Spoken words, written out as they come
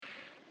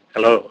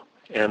Hello,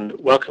 and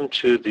welcome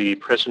to the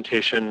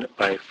presentation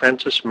by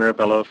Francis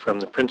Mirabello from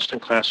the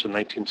Princeton class of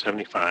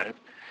 1975,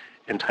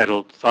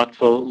 entitled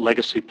Thoughtful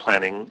Legacy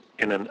Planning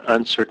in an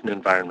Uncertain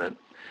Environment,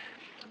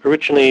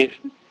 originally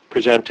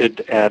presented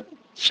at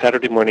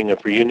Saturday morning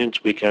of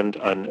Reunions Weekend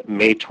on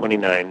May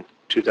 29,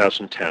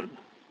 2010.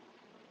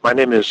 My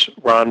name is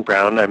Ron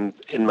Brown. I'm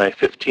in my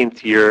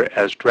 15th year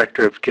as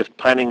Director of Gift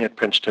Planning at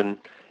Princeton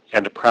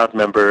and a proud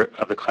member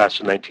of the class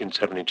of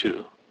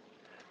 1972.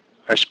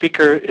 Our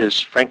speaker is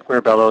Frank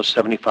Mirabello,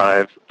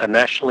 75, a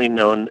nationally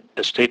known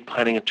estate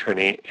planning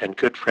attorney and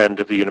good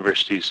friend of the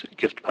university's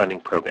gift planning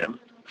program.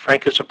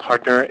 Frank is a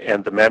partner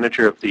and the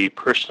manager of the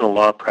personal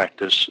law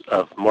practice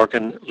of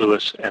Morgan,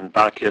 Lewis, and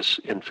Bockius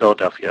in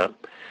Philadelphia,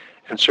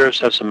 and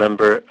serves as a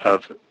member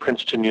of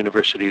Princeton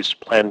University's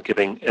Plan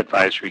Giving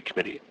Advisory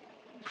Committee.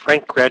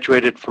 Frank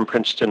graduated from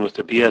Princeton with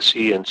a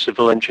BSc in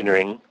civil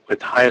engineering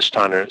with highest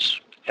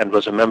honors and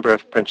was a member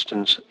of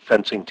Princeton's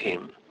fencing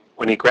team.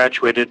 When he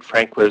graduated,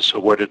 Frank was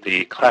awarded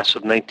the Class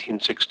of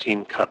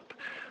 1916 Cup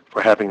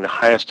for having the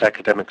highest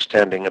academic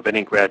standing of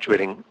any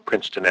graduating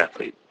Princeton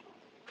athlete.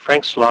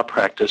 Frank's law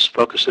practice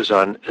focuses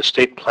on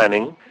estate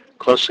planning,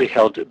 closely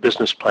held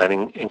business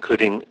planning,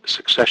 including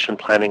succession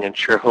planning and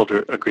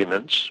shareholder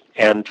agreements,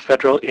 and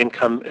federal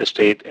income,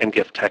 estate, and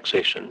gift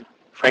taxation.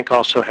 Frank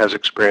also has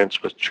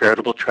experience with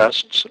charitable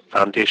trusts,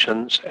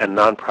 foundations, and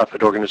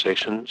nonprofit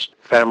organizations,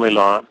 family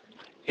law,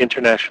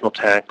 international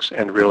tax,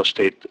 and real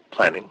estate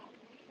planning.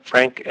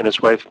 Frank and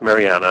his wife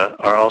Mariana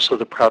are also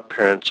the proud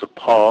parents of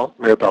Paul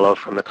Mirabello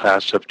from the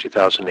class of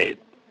 2008.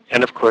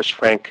 And of course,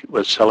 Frank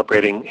was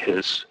celebrating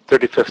his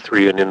 35th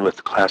reunion with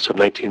the class of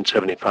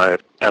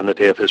 1975 on the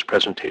day of his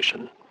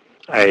presentation.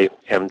 I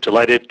am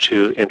delighted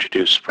to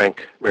introduce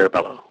Frank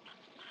Mirabello.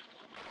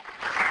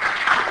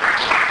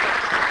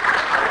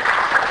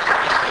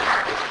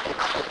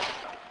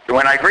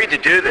 When I agreed to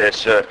do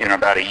this,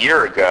 about a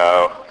year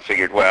ago, I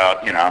figured,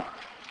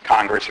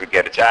 Congress would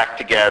get its act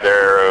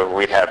together,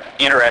 we'd have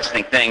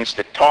interesting things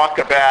to talk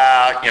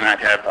about, I'd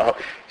have,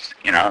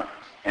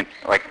 and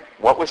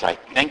what was I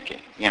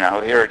thinking?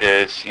 Here it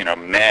is,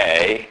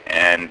 May,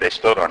 and they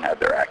still don't have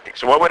their act.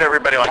 So what would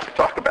everybody like to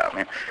talk about?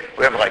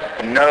 We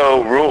have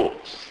no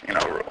rules,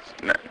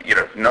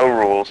 no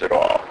rules at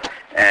all.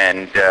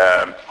 And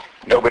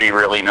nobody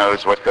really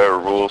knows what the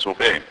rules will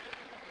be.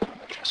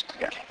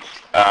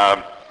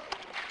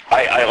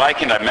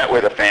 I met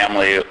with a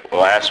family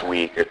last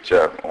week. It's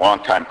a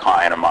longtime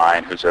client of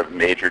mine who's a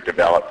major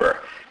developer.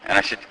 And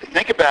I said,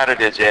 think about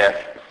it as if,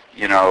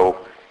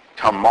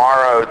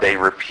 tomorrow they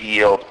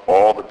repealed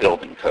all the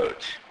building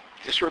codes.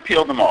 Just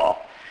repealed them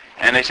all.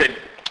 And they said,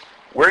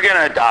 we're going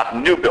to adopt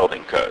new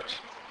building codes.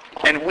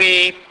 And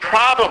we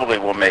probably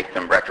will make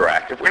them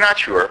retroactive. We're not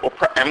sure.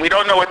 And we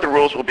don't know what the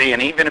rules will be.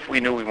 And even if we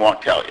knew, we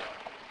won't tell you.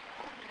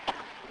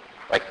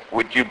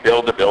 Would you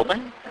build a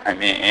building?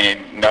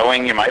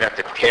 Knowing you might have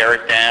to tear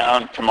it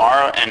down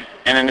tomorrow, and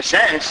in a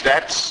sense,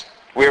 that's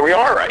where we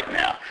are right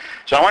now.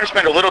 So I want to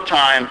spend a little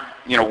time,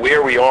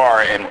 where we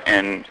are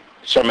and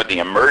some of the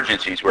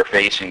emergencies we're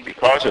facing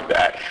because of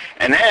that.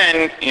 And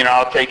then,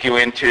 I'll take you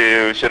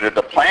into sort of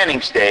the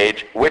planning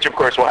stage, which of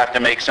course will have to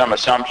make some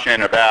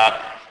assumption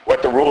about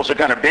what the rules are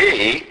going to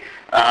be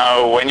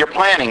when you're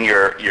planning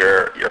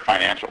your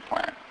financial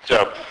plan.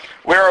 So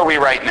where are we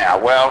right now?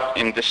 Well,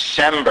 in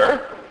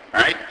December,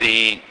 right,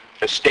 the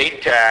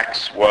estate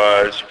tax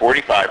was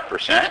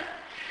 45%,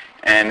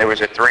 and there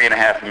was a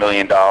 $3.5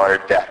 million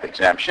death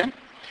exemption.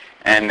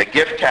 And the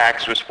gift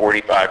tax was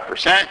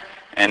 45%,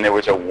 and there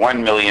was a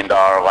 $1 million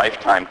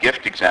lifetime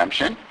gift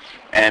exemption,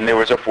 and there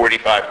was a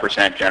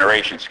 45%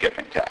 generation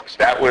skipping tax.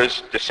 That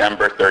was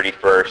December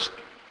 31st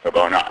of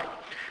 2009.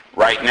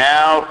 Right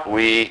now,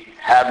 we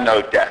have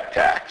no death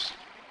tax.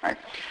 Right?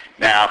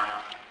 Now,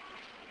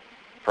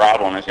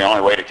 problem is the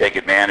only way to take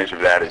advantage of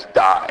that is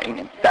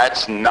dying.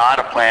 That's not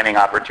a planning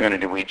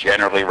opportunity we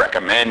generally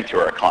recommend to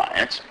our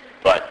clients,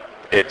 but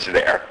it's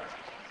there.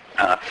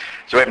 So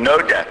we have no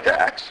death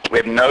tax, we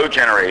have no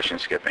generation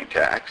skipping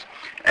tax,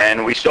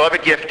 and we still have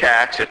a gift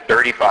tax at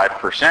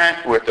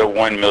 35% with a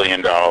 $1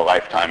 million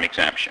lifetime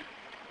exemption.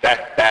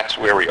 That's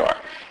where we are.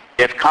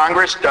 If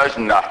Congress does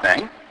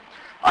nothing,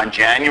 on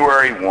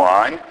January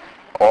 1,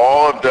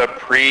 all of the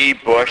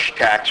pre-Bush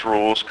tax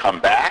rules come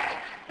back,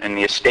 and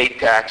the estate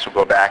tax will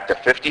go back to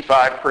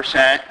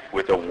 55%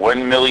 with a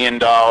 $1 million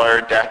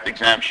death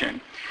exemption.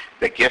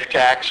 The gift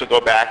tax will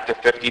go back to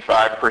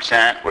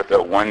 55% with a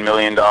 $1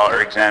 million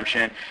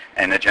exemption,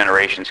 and the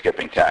generation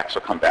skipping tax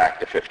will come back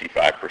to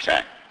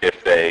 55%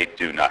 if they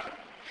do nothing,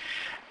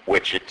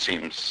 which it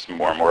seems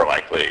more and more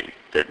likely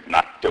they're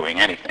not doing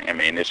anything.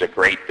 There's a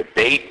great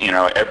debate.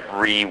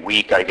 Every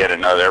week I get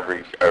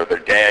every other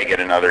day I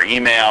get another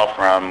email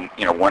from,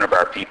 one of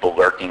our people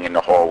lurking in the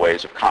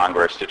hallways of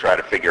Congress to try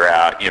to figure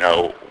out,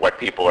 what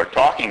people are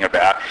talking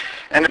about.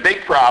 And the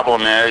big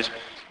problem is,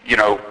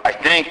 I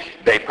think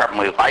they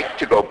probably like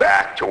to go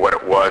back to what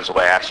it was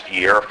last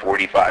year, a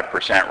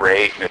 45%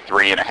 rate and a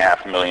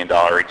 $3.5 million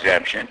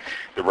exemption.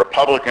 The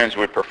Republicans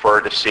would prefer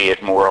to see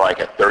it more like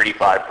a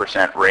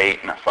 35% rate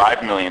and a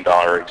 $5 million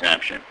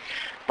exemption.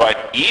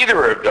 But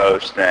either of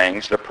those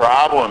things, the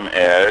problem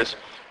is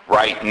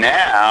right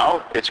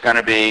now it's going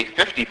to be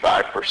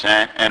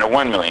 55% and a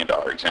 $1 million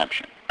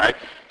exemption, right?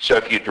 So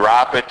if you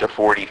drop it to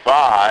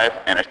 45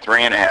 and a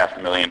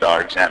 $3.5 million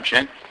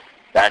exemption,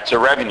 that's a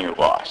revenue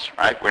loss,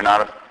 right? We're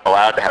not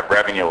allowed to have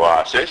revenue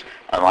losses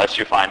unless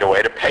you find a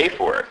way to pay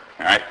for it,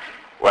 right?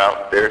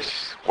 Well,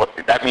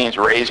 that means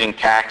raising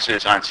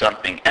taxes on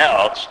something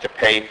else to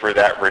pay for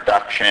that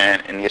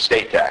reduction in the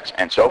estate tax.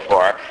 And so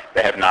far,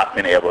 they have not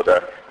been able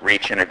to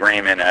reach an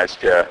agreement as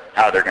to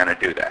how they're going to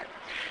do that.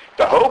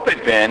 The hope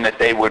had been that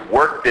they would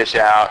work this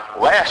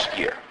out last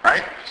year,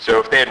 right? So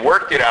if they had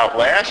worked it out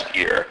last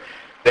year,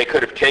 they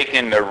could have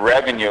taken the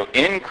revenue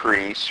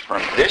increase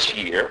from this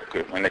year,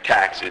 when the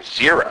tax is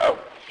zero,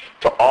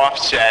 to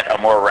offset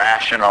a more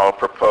rational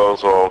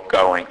proposal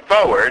going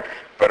forward.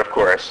 But of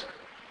course,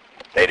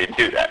 they didn't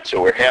do that.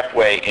 So we're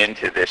halfway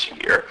into this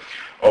year.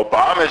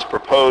 Obama's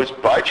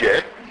proposed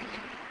budget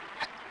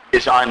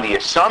is on the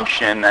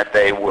assumption that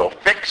they will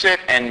fix it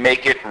and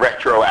make it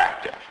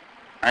retroactive,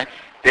 right?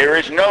 There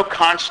is no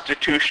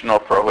constitutional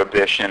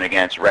prohibition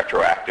against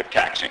retroactive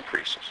tax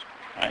increases,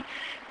 right?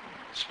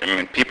 I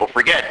mean, people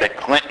forget that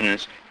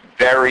Clinton's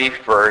very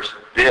first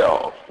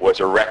bill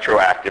was a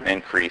retroactive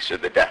increase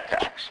of the death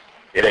tax.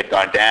 It had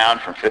gone down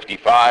from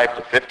 55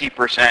 to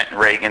 50% in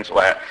Reagan's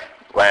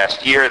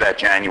last year, that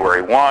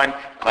January 1.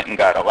 Clinton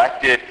got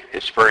elected.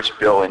 His first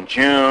bill in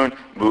June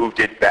moved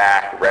it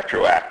back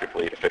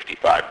retroactively to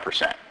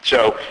 55%.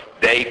 So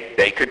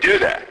they could do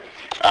that.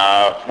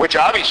 Which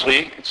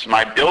obviously, it's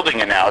my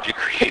building analogy,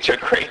 creates a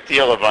great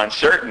deal of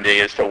uncertainty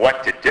as to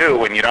what to do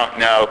when you don't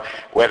know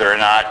whether or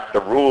not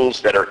the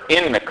rules that are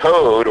in the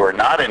code or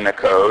not in the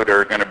code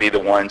are going to be the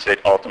ones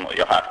that ultimately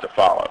you'll have to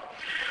follow.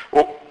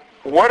 Well,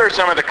 what are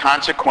some of the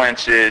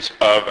consequences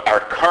of our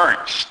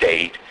current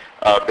state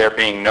of there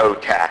being no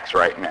tax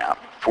right now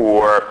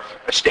for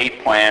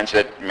estate plans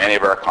that many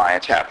of our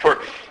clients have?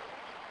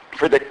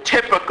 For the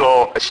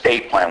typical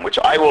estate plan, which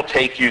I will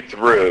take you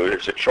through,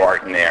 there's a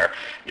chart in there,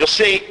 you'll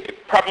see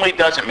it probably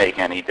doesn't make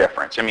any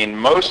difference. I mean,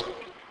 most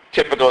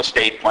typical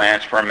estate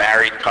plans for a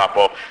married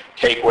couple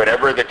take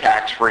whatever the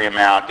tax-free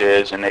amount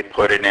is and they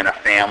put it in a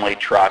family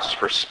trust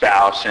for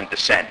spouse and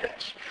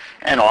descendants.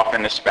 And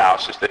often the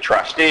spouse is the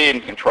trustee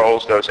and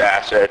controls those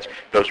assets.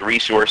 Those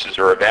resources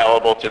are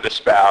available to the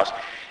spouse.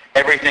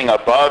 Everything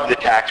above the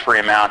tax-free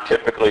amount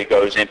typically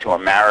goes into a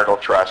marital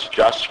trust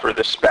just for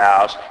the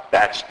spouse.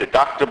 That's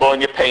deductible,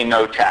 and you pay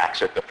no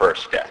tax at the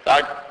first death.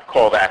 I'd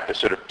call that the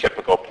sort of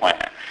typical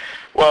plan.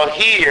 Well,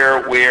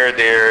 here, where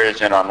there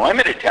is an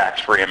unlimited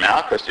tax-free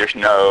amount, because there's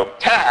no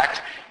tax,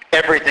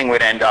 everything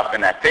would end up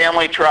in that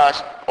family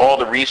trust. All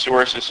the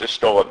resources are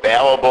still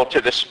available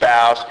to the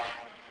spouse.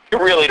 You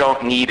really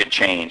don't need a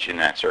change in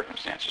that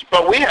circumstances.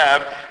 But we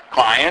have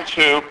clients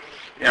who,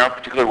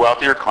 particularly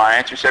wealthier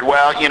clients who said,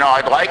 well,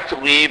 I'd like to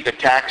leave the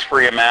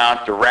tax-free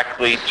amount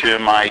directly to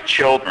my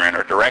children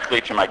or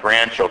directly to my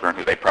grandchildren,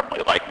 who they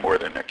probably like more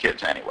than their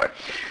kids anyway.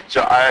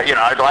 So,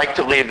 I'd like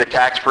to leave the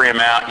tax-free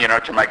amount,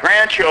 to my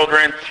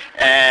grandchildren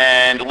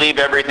and leave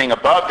everything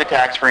above the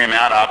tax-free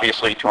amount,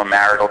 obviously, to a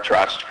marital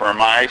trust for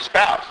my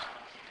spouse.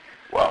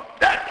 Well,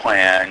 that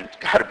plan's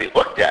got to be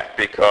looked at,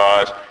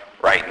 because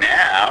right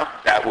now,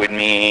 that would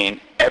mean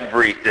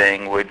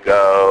everything would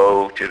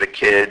go to the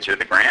kids or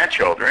the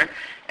grandchildren,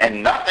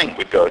 and nothing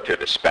would go to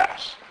the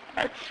spouse.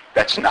 Right?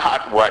 That's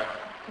not what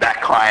that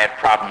client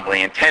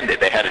probably intended.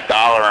 They had a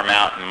dollar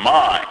amount in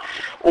mind.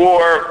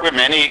 Or with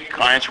many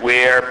clients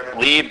where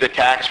leave the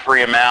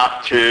tax-free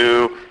amount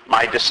to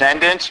my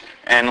descendants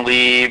and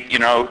leave,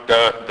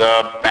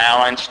 the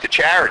balance to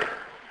charity.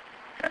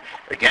 Okay?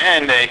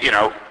 Again,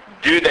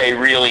 do they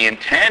really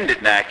intend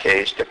in that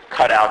case to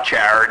cut out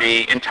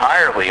charity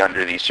entirely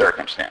under these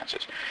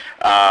circumstances?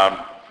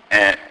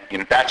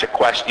 And that's a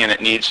question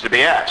that needs to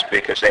be asked,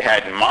 because they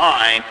had in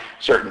mind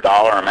a certain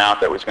dollar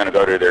amount that was going to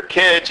go to their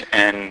kids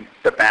and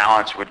the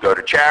balance would go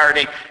to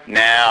charity.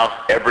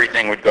 Now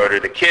everything would go to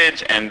the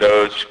kids, and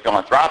those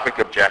philanthropic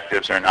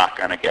objectives are not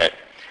going to get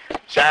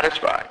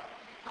satisfied.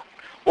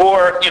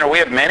 Or, we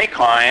have many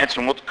clients,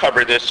 and we'll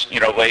cover this,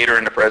 later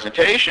in the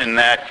presentation,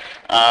 that,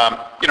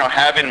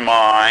 have in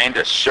mind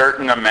a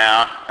certain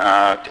amount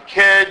to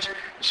kids,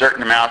 a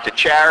certain amount to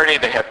charity.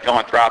 They have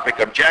philanthropic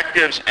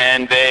objectives,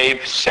 and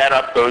they've set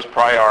up those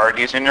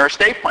priorities in their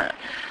estate plan.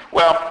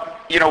 Well,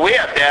 we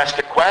have to ask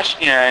the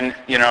question,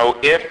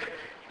 if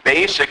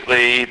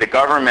basically the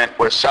government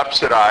was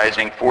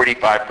subsidizing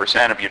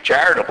 45% of your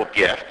charitable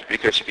gift,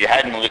 because if you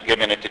hadn't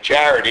given it to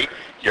charity,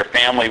 your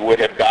family would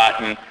have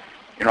gotten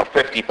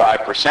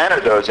 55%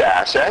 of those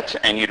assets,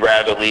 and you'd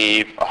rather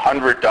leave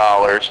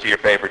 $100 to your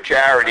favorite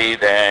charity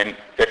than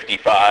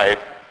 55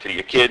 to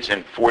your kids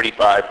and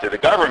 45 to the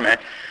government.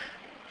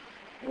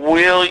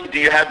 Do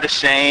you have the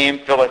same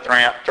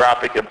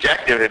philanthropic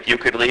objective if you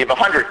could leave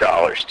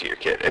 $100 to your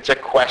kid? It's a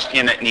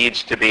question that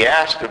needs to be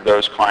asked of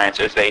those clients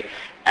as they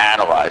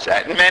analyze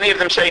that. And many of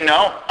them say,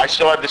 no, I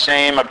still have the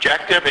same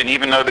objective, and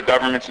even though the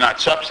government's not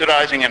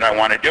subsidizing it, I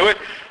want to do it.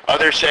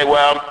 Others say,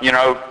 well, you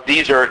know,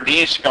 these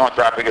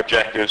philanthropic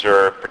objectives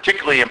are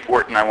particularly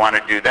important, I want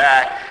to do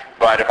that,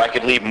 but if I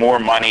could leave more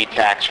money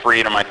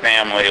tax-free to my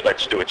family,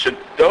 let's do it. So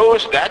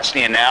that's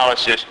the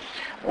analysis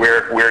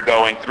we're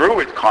going through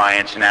with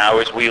clients now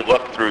as we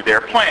look through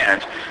their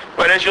plans.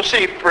 But as you'll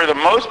see, for the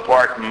most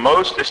part,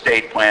 most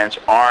estate plans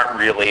aren't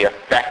really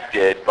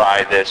affected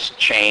by this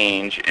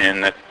change in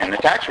the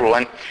tax rule.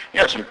 And, you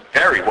know, some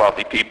very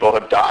wealthy people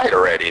have died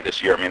already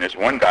this year. I mean, there's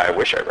one guy I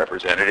wish I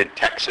represented in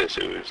Texas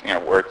who's, you know,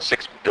 worth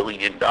 $6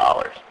 billion. You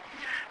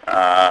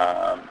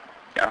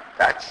know,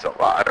 that's a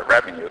lot of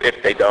revenue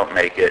if they don't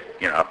make it,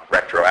 you know,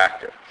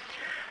 retroactive.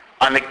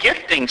 On the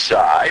gifting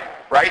side,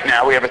 right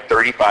now we have a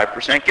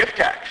 35% gift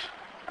tax.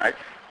 Right?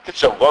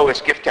 That's the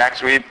lowest gift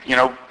tax we've, you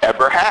know,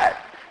 ever had.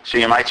 So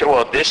you might say,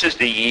 well, this is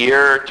the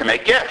year to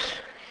make gifts.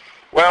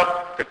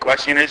 Well, the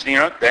question is, you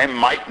know, they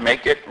might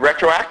make it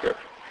retroactive.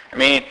 I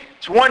mean,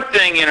 it's one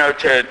thing, you know,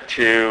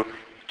 to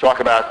talk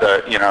about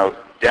the, you know,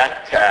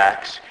 death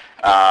tax,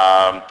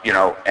 you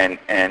know, and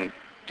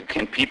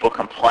can people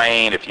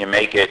complain if you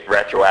make it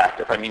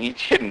retroactive? I mean, you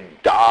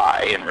didn't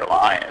die in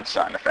reliance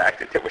on the fact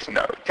that there was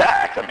no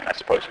tax. I mean, I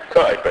suppose you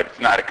could, but it's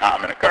not a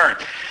common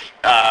occurrence.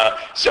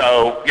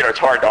 So, you know, it's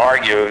hard to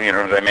argue, you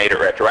know, they made it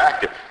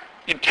retroactive.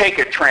 You take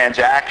a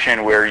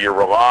transaction where you're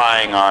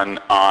relying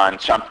on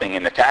something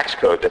in the tax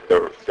code that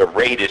the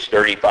rate is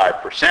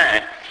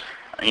 35%,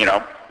 you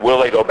know,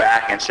 will they go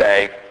back and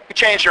say, you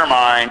changed your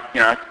mind,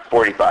 you know,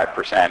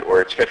 45%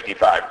 or it's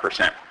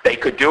 55%. They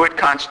could do it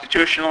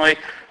constitutionally.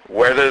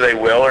 Whether they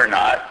will or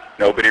not,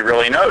 nobody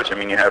really knows. I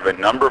mean, you have a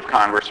number of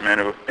congressmen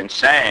who have been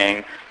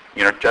saying,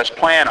 you know, just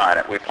plan on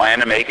it. We plan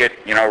to make it,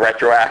 you know,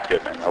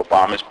 retroactive. And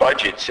Obama's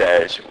budget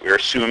says we're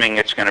assuming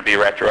it's going to be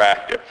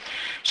retroactive.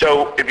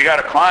 So if you got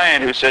a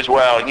client who says,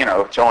 well, you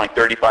know, it's only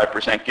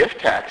 35% gift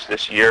tax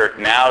this year,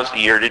 now's the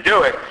year to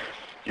do it,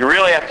 you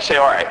really have to say,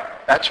 all right,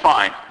 that's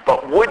fine.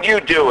 But would you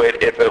do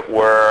it if it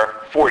were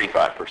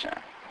 45%?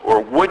 Or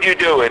would you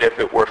do it if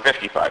it were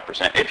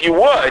 55%? If you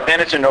would, then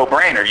it's a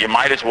no-brainer. You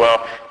might as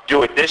well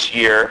do it this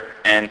year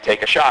and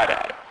take a shot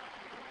at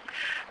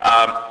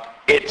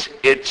it.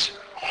 It's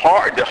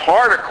hard. The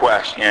harder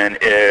question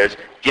is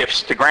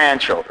gifts to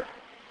grandchildren.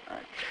 Right?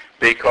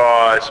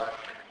 Because,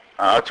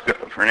 let's go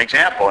for an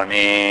example. I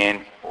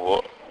mean,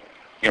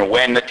 you know,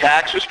 when the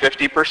tax was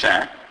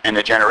 50% and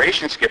the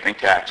generation skipping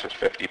tax was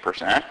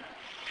 50%,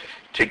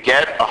 to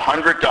get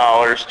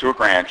 $100 to a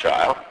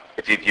grandchild,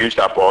 if you've used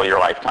up all your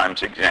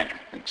lifetime's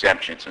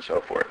exemptions and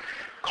so forth,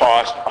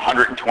 cost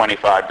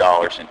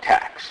 $125 in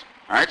tax.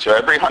 All right, so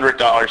every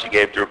 $100 you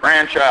gave to a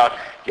grandchild,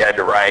 you had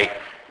to write,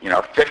 you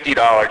know,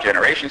 $50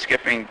 generation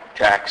skipping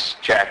tax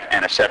check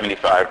and a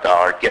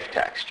 $75 gift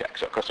tax check.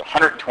 So it costs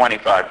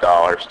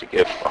 $125 to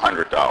give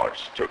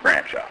 $100 to a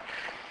grandchild.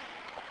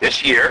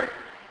 This year,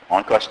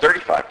 one costs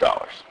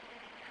 $35.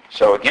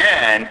 So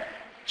again,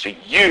 it's a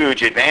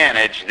huge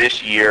advantage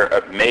this year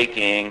of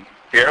making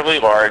fairly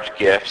large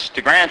gifts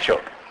to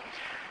grandchildren.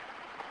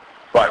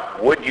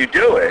 But would you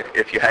do it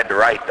if you had to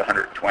write the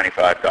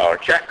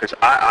 $125 check? Because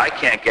I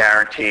can't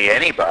guarantee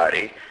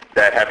anybody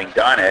that having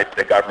done it,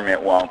 the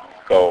government won't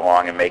go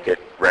along and make it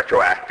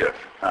retroactive.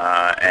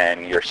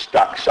 And you're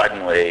stuck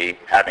suddenly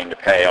having to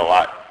pay a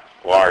lot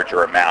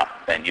larger amount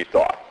than you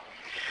thought.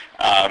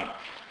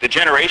 The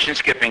generation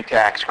skipping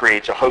tax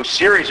creates a whole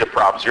series of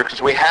problems here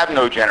because we have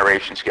no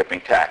generation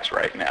skipping tax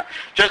right now.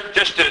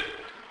 Just to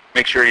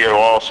make sure you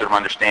all sort of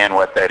understand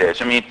what that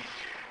is. I mean,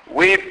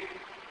 we've,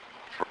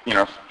 you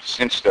know,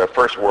 since the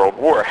First World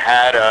War,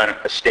 had an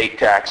estate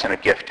tax and a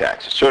gift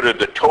tax. It's sort of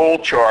the toll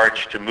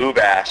charge to move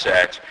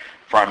assets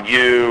from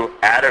you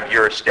out of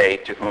your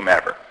estate to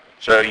whomever.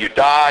 So you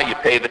die, you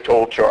pay the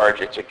toll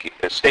charge, it's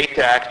a estate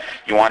tax.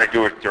 You want to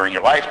do it during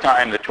your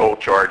lifetime, the toll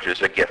charge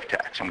is a gift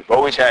tax. And we've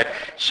always had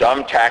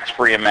some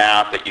tax-free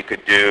amount that you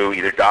could do,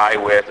 either die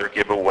with or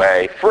give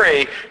away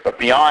free, but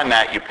beyond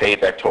that, you paid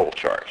that toll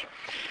charge.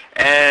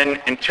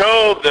 And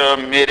until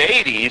the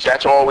mid-'80s,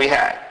 that's all we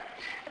had.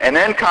 And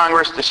then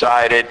Congress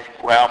decided,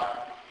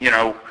 well, you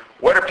know,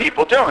 what are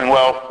people doing?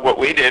 Well, what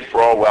we did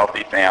for all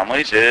wealthy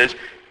families is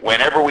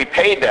whenever we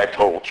paid that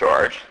toll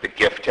charge, the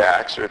gift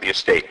tax or the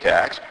estate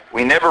tax,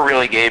 we never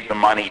really gave the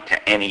money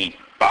to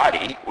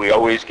anybody. We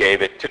always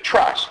gave it to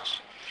trusts.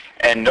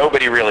 And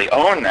nobody really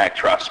owned that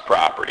trust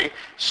property,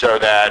 so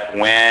that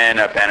when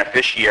a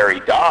beneficiary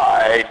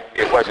died,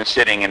 it wasn't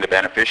sitting in the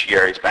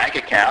beneficiary's bank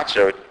account,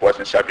 so it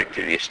wasn't subject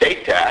to the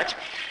estate tax.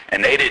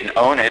 And they didn't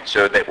own it,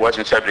 so that it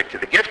wasn't subject to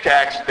the gift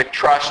tax. The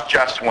trust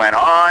just went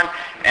on,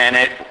 and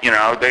it, you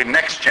know, the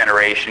next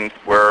generation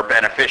were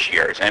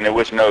beneficiaries, and there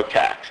was no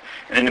tax.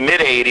 And in the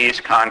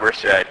mid-'80s, Congress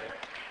said,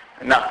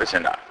 enough is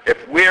enough.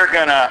 If we're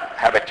going to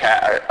have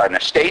an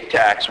estate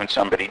tax when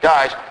somebody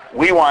dies,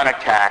 we want a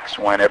tax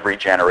when every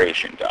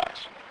generation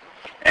dies.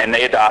 And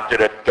they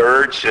adopted a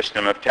third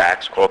system of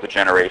tax called the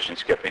generation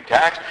skipping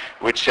tax,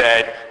 which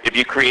said if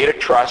you create a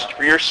trust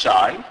for your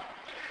son,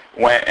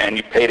 and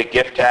you paid a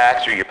gift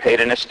tax or you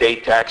paid an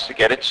estate tax to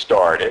get it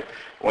started,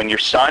 when your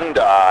son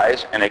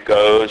dies and it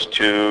goes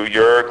to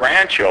your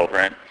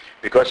grandchildren,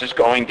 because it's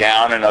going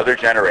down another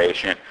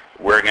generation,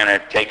 we're going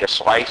to take a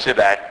slice of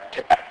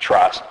that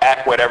trust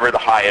at whatever the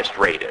highest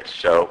rate is.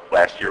 So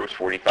last year was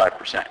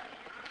 45%.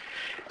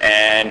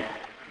 And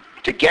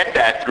to get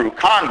that through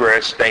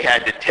Congress, they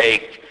had to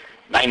take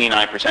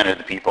 99% of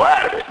the people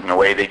out of it. And the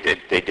way they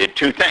did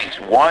two things.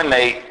 One,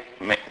 they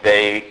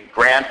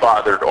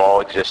grandfathered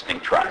all existing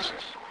trusts.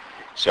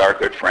 So our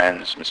good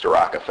friends, Mr.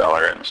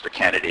 Rockefeller and Mr.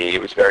 Kennedy,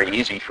 it was very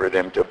easy for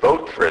them to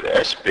vote for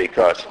this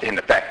because it didn't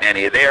affect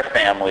any of their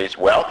families'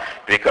 wealth,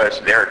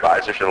 because their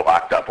advisors had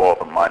locked up all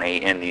the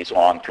money in these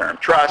long-term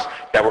trusts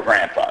that were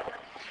grandfathered.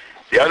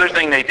 The other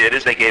thing they did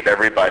is they gave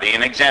everybody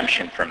an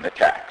exemption from the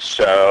tax.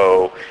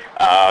 So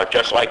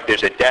just like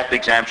there's a death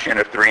exemption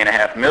of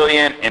 $3.5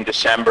 million, in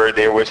December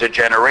there was a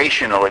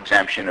generational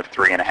exemption of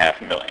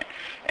 $3.5 million.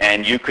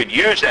 And you could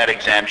use that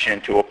exemption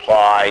to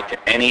apply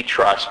to any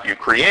trust you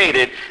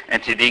created,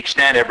 and to the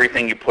extent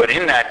everything you put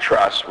in that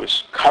trust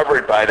was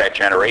covered by that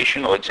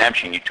generational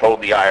exemption, you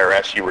told the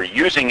IRS you were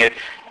using it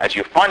as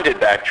you funded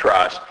that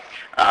trust,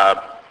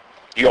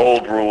 the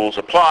old rules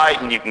applied,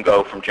 and you can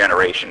go from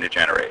generation to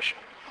generation.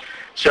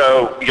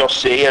 So you'll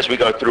see as we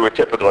go through a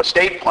typical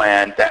estate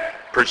plan that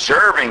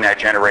preserving that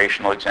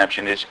generational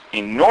exemption is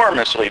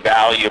enormously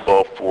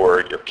valuable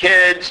for your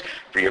kids,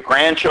 for your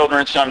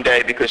grandchildren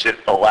someday, because it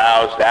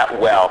allows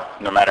that wealth,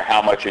 no matter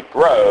how much it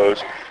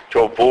grows, to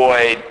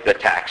avoid the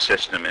tax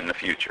system in the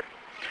future.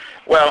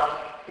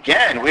 Well,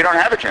 again, we don't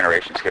have a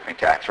generation skipping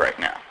tax right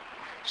now.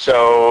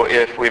 So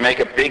if we make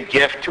a big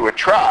gift to a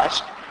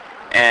trust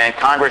and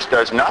Congress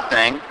does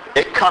nothing,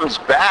 it comes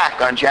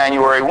back on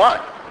January 1.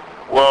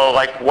 Well,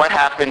 like, what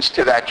happens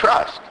to that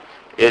trust?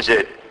 Is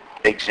it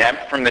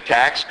exempt from the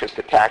tax because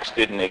the tax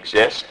didn't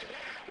exist?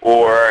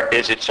 Or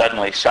is it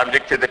suddenly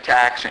subject to the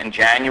tax in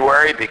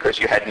January because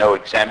you had no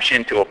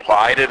exemption to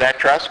apply to that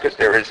trust because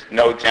there is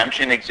no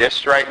exemption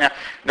exists right now?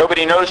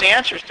 Nobody knows the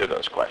answers to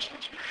those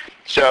questions.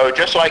 So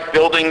just like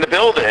building the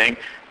building,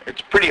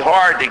 it's pretty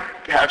hard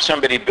to have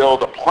somebody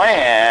build a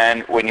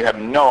plan when you have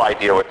no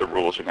idea what the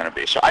rules are going to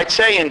be. So I'd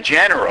say in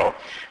general,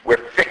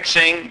 we're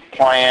fixing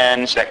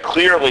plans that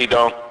clearly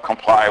don't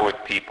comply with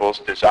people's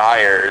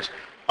desires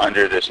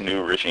under this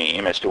new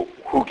regime as to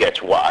who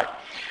gets what.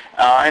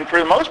 And for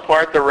the most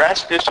part, the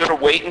rest is sort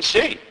of wait and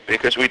see,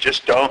 because we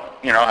just don't,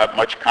 have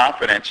much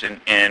confidence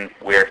in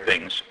where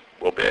things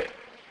will be.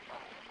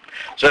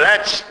 So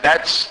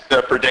that's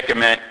the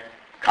predicament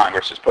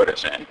Congress has put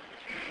us in.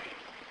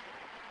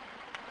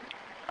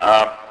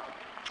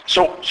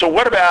 So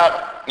what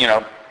about,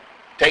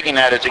 taking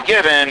that as a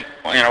given,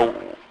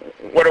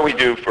 what do we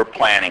do for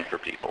planning for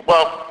people?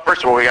 Well,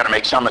 first of all, we got to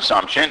make some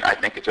assumption. I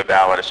think it's a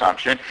valid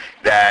assumption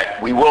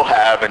that we will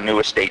have a new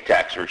estate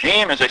tax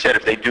regime. As I said,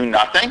 if they do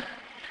nothing,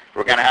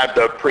 we're going to have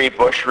the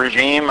pre-Bush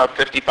regime of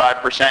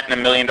 55% and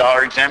 $1 million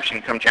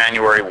exemption come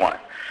January 1.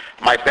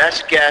 My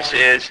best guess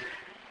is,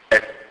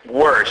 at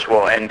worst,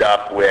 we'll end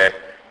up with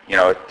a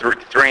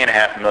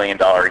 $3.5 million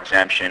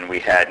exemption we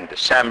had in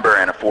December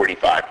and a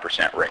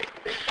 45% rate.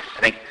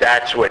 I think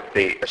that's what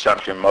the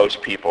assumption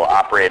most people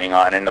operating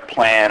on, and the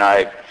plan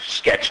I've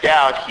sketched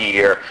out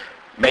here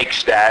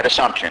makes that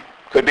assumption.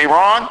 Could be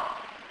wrong,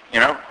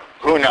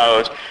 who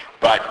knows,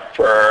 but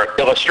for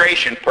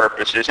illustration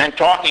purposes and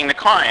talking to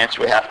clients,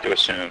 we have to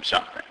assume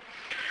something.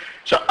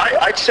 So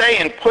I'd say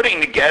in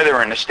putting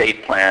together an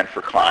estate plan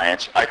for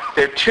clients,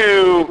 there are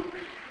two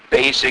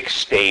basic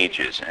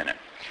stages in it.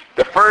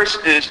 The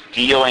first is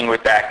dealing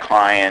with that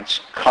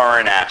client's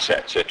current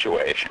asset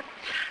situation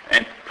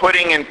and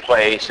putting in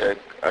place a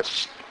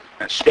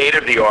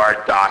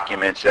state-of-the-art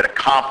documents that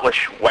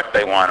accomplish what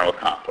they want to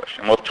accomplish.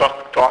 And we'll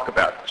talk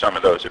about some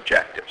of those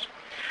objectives.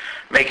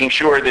 Making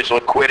sure there's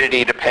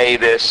liquidity to pay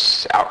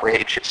this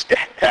outrageous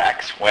debt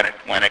tax when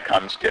it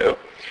comes due.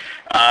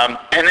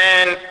 And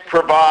then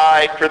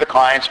provide for the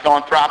client's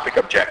philanthropic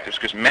objectives,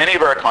 because many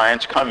of our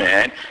clients come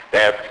in, they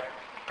have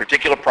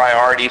particular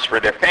priorities for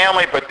their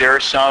family, but there are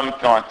some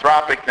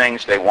philanthropic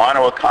things they want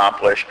to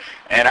accomplish,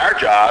 and our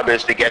job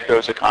is to get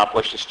those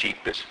accomplished as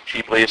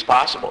cheaply as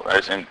possible.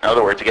 In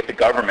other words, to get the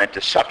government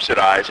to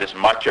subsidize as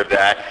much of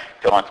that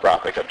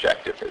philanthropic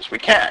objective as we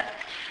can.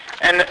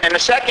 And the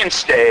second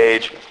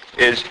stage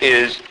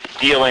is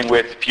dealing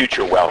with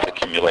future wealth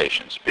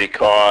accumulations,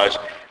 because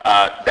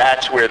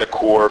that's where the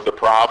core of the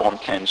problem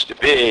tends to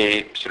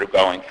be, sort of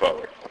going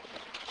forward.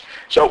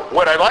 So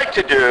what I'd like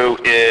to do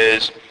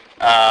is,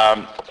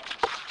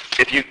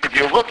 if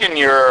you look in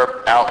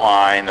your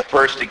outline, the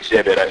first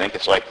exhibit, I think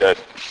it's like the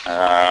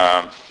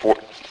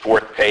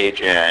fourth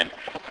page in,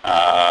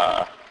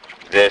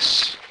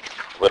 this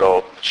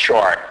little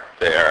chart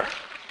there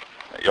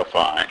that you'll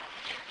find.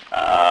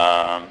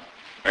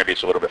 Maybe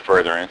it's a little bit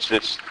further in. It's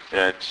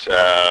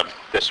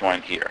this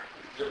one here.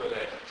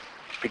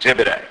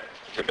 Exhibit A.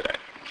 Exhibit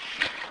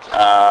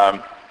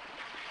A.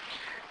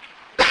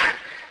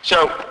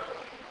 So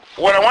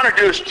what I want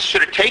to do is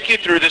sort of take you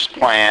through this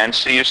plan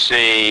so you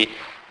see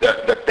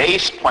the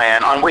base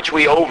plan on which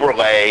we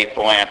overlay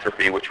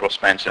philanthropy, which we'll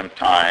spend some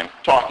time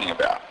talking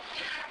about.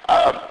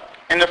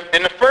 And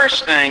the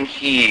first thing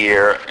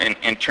here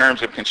in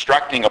terms of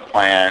constructing a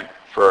plan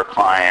for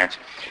clients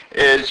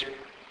is,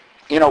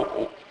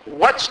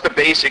 what's the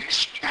basic,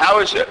 how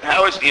is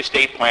the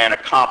estate plan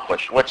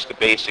accomplished? What's the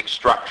basic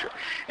structure?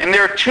 And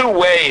there are two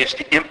ways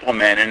to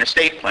implement an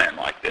estate plan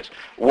like this.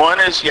 One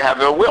is you have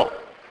a will.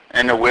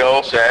 And the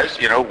will says,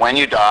 when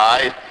you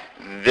die,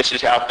 this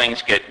is how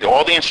things get,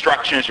 all the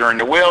instructions are in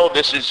the will,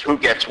 this is who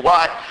gets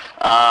what,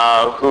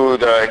 who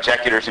the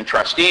executors and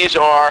trustees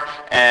are,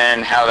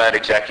 and how that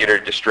executor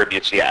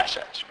distributes the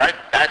assets, right?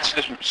 That's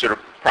the sort of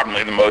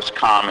probably the most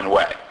common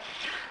way.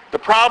 The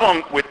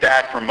problem with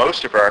that for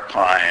most of our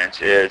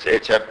clients is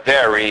it's a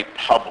very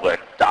public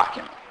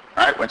document,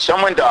 right? When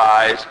someone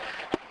dies,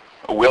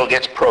 a will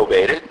gets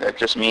probated. That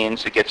just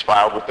means it gets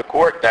filed with the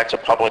court. That's a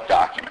public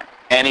document.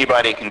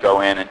 Anybody can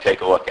go in and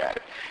take a look at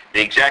it.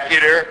 The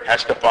executor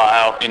has to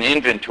file an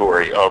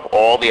inventory of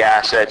all the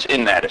assets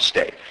in that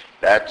estate.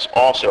 That's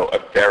also a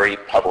very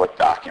public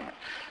document.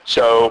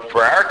 So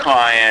for our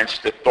clients,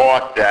 the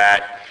thought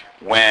that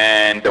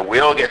when the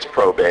will gets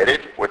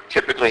probated, what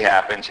typically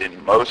happens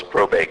in most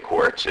probate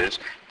courts is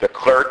the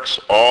clerks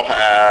all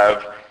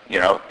have,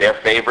 their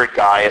favorite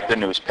guy at the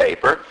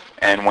newspaper,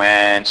 and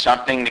when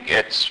something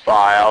gets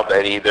filed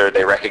that either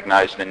they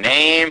recognize the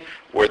name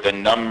or the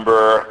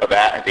number of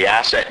the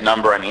asset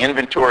number on the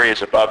inventory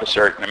is above a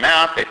certain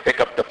amount, they pick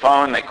up the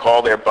phone, they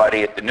call their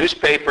buddy at the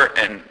newspaper,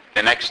 and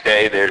the next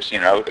day there's,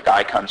 the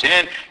guy comes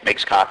in,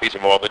 makes copies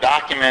of all the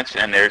documents,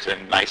 and there's a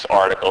nice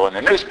article in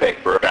the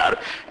newspaper about it,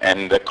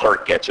 and the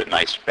clerk gets a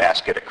nice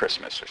basket at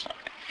Christmas or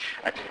something.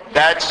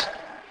 That's,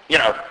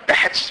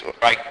 that's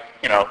like,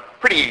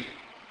 pretty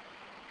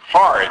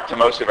hard to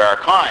most of our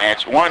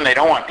clients. One, they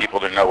don't want people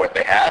to know what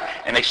they have,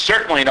 and they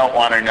certainly don't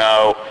want to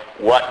know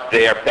what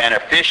their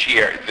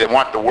beneficiary, they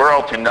want the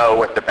world to know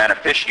what the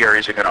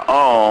beneficiaries are going to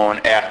own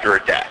after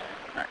a death.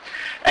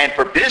 And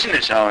for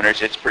business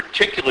owners, it's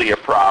particularly a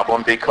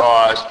problem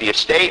because the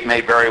estate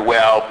may very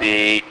well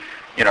be,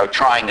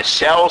 trying to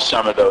sell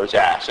some of those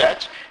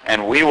assets,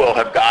 and we will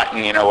have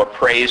gotten,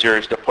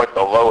 appraisers to put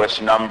the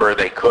lowest number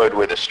they could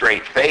with a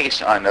straight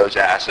face on those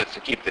assets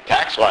to keep the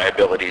tax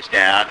liabilities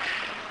down.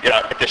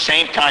 At the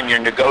same time you're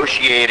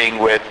negotiating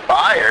with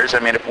buyers. I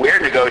mean, if we're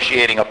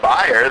negotiating a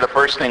buyer, the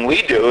first thing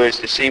we do is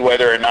to see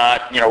whether or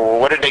not,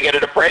 what did they get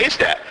it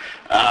appraised at?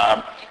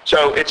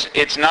 So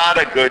it's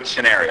not a good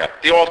scenario.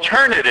 The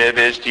alternative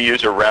is to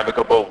use a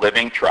revocable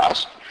living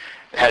trust.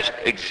 It has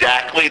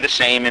exactly the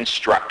same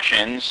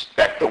instructions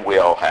that the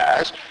will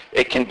has.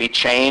 It can be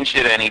changed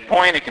at any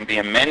point. It can be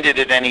amended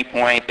at any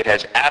point. It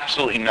has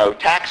absolutely no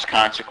tax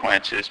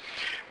consequences.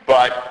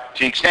 But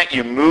to the extent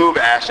you move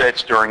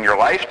assets during your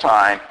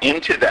lifetime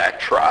into that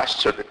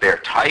trust so that they're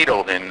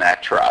titled in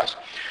that trust,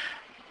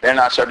 they're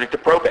not subject to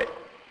probate.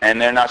 And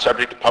they're not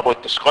subject to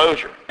public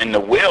disclosure. And the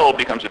will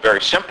becomes a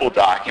very simple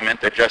document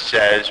that just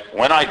says,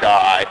 when I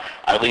die,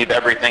 I leave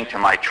everything to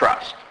my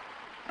trust.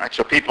 Right?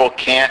 So people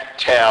can't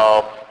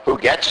tell who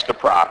gets the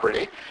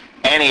property.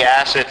 Any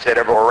assets that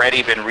have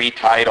already been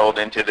retitled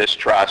into this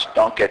trust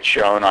don't get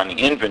shown on the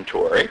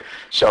inventory.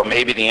 So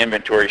maybe the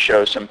inventory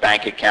shows some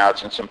bank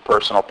accounts and some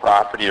personal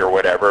property or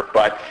whatever,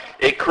 but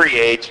it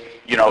creates,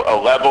 a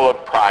level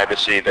of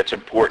privacy that's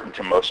important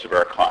to most of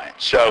our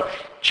clients. So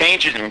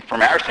changes,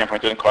 from our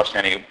standpoint, doesn't cost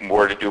any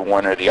more to do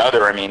one or the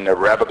other. I mean, the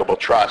revocable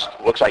trust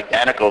looks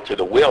identical to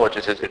the will. It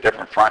just has a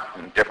different front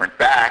and different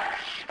back.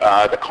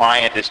 The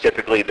client is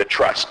typically the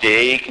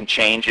trustee, can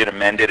change it,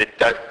 amend it. It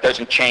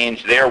doesn't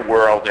change their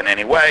world in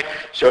any way,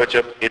 so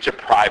it's a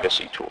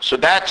privacy tool. So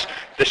that's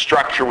the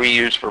structure we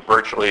use for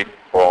virtually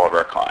all of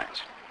our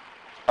clients.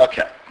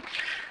 Okay,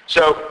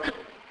 so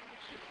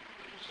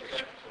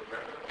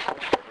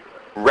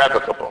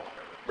revocable.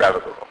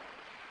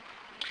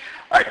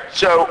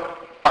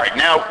 All right,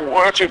 now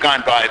once we've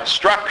gone by the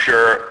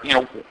structure,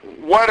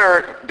 what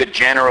are the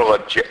general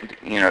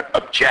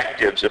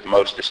objectives of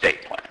most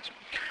estate plans?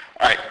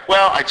 All right,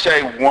 well, I'd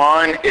say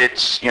one,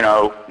 it's,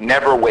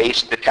 never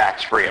waste the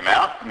tax-free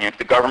amount. I mean, if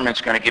the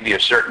government's going to give you a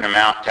certain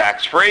amount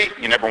tax-free,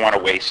 you never want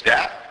to waste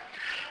that.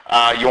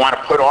 You want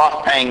to put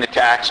off paying the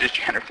taxes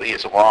generally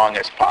as long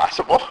as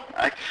possible,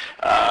 right?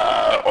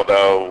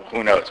 Although,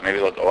 who knows, maybe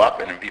they'll go up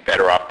and it'd be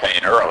better off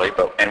paying early.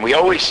 And we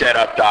always set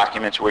up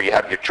documents where you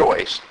have your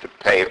choice to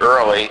pay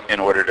early in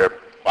order to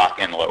lock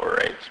in lower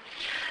rates.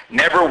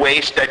 Never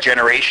waste that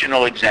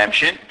generational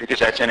exemption, because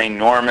that's an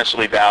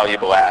enormously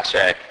valuable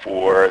asset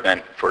for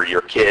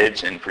your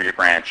kids and for your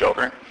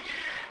grandchildren.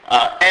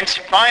 And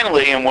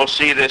finally, and we'll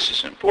see this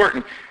is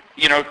important,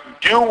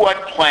 do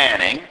what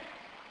planning,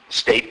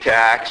 estate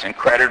tax and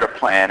creditor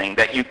planning,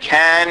 that you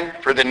can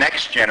for the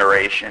next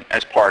generation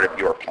as part of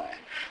your plan.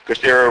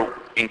 Because there are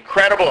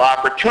incredible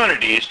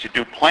opportunities to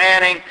do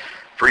planning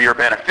for your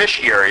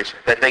beneficiaries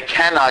that they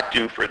cannot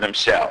do for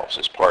themselves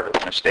as part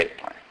of an estate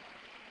plan.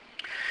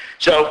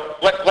 So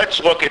let's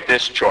look at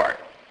this chart.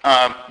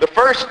 The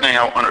first thing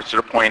I want to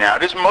sort of point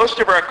out is most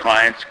of our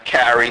clients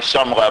carry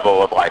some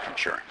level of life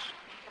insurance.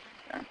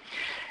 Okay?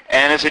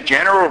 And as a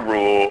general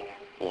rule,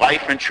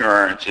 life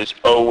insurance is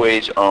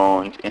always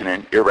owned in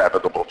an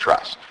irrevocable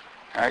trust.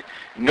 Right?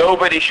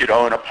 Nobody should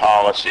own a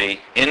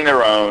policy in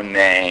their own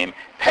name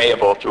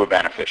payable to a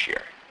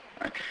beneficiary.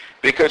 Right?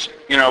 Because,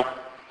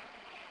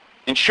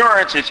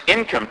 insurance is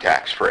income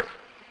tax free.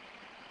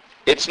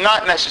 It's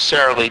not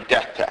necessarily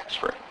death tax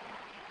free.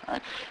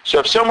 Right? So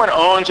if someone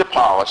owns a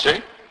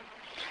policy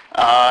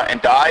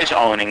and dies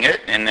owning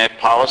it, and the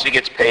policy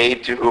gets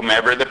paid to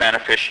whomever the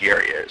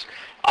beneficiary is,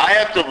 I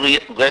have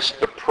to list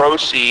the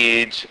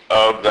proceeds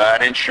of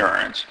that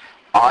insurance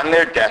on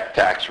their death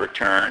tax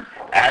return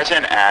as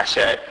an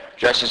asset,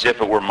 just as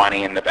if it were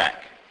money in the bank.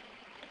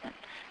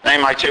 Now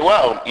you might say,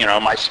 well,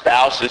 my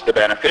spouse is the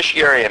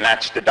beneficiary and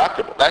that's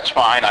deductible. That's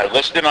fine. I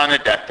list it on the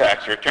death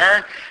tax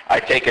return. I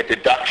take a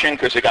deduction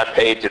because it got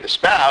paid to the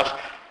spouse,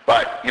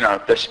 but,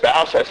 the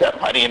spouse has that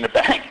money in the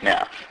bank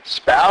now.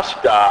 Spouse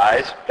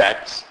dies,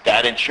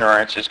 that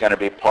insurance is going to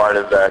be part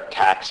of the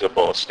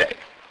taxable estate.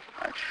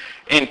 Right?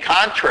 In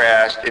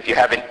contrast, if you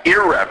have an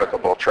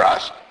irrevocable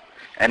trust,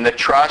 and the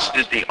trust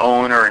is the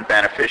owner and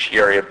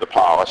beneficiary of the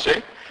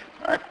policy,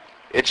 right,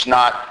 it's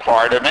not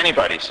part of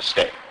anybody's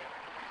estate.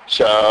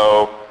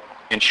 So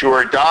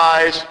insured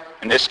dies.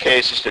 In this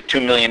case, it's a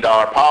 $2 million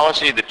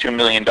policy. The $2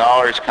 million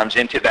comes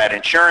into that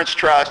insurance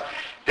trust.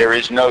 There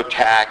is no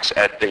tax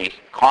at the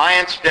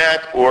client's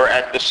death or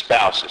at the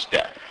spouse's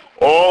death.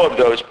 All of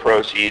those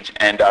proceeds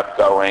end up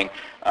going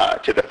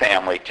to the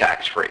family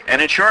tax-free.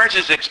 And insurance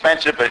is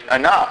expensive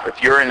enough.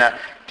 If you're in a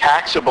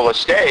taxable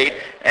estate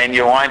and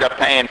you wind up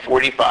paying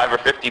 45 or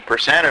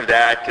 50% of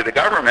that to the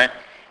government,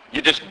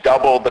 you just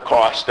double the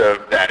cost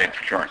of that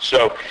insurance.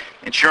 So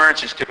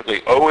insurance is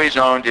typically always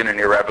owned in an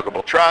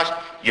irrevocable trust.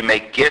 You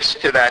make gifts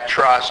to that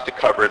trust to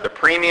cover the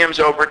premiums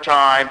over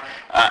time,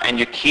 and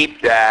you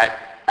keep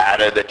that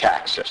out of the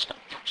tax system.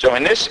 So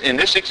in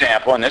this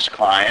example, in this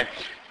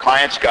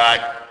client's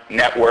got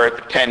net worth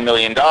of $10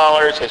 million,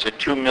 has a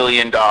 $2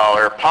 million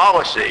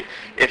policy.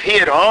 If he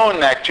had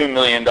owned that $2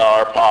 million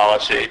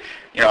policy,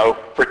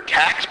 for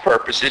tax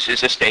purposes,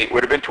 his estate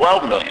would have been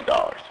 $12 million.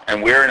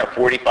 And we're in a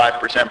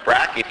 45%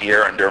 bracket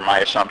here under my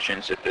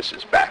assumptions that this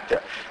is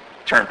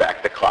turn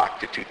back the clock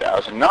to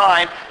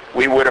 2009,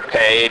 we would have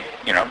paid,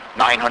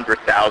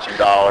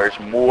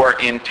 $900,000 more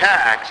in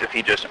tax if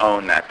he just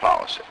owned that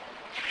policy.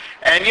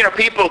 And,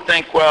 people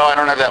think, well, I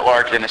don't have that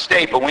large an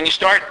estate, but when you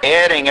start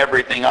adding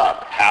everything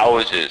up,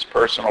 houses,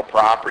 personal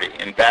property,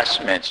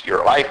 investments,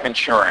 your life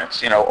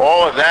insurance,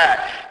 all of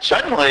that,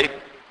 suddenly,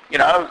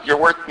 you're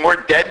worth more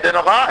dead than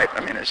alive.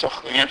 I mean, there's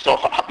a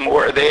lot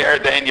more there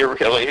than you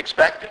really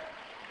expected.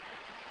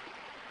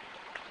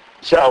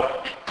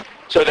 So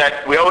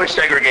that we always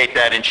segregate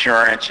that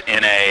insurance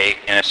in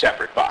a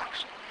separate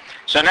box.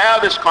 So now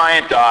this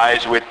client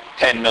dies with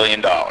 $10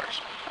 million.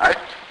 Right?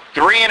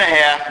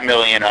 $3.5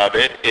 million of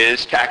it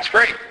is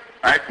tax-free.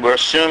 Right? We'll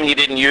assume he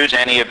didn't use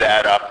any of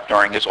that up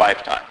during his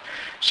lifetime.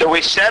 So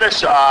we set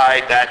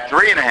aside that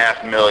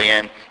 $3.5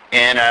 million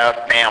in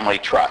a family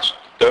trust.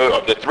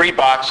 Of the three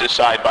boxes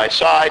side by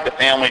side, the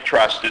family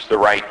trust is the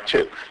right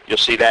two. You'll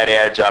see that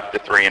adds up to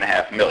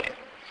 $3.5 million.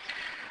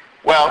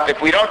 Well,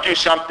 if we don't do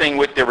something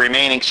with the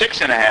remaining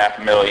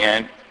 $6.5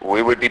 million,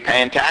 we would be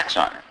paying tax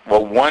on it.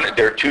 Well,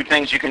 there are two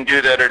things you can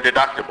do that are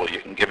deductible. You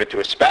can give it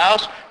to a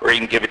spouse or you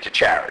can give it to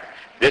charity.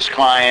 This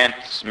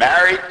client's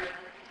married.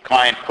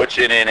 Client puts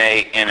it in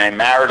a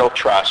marital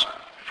trust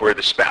for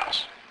the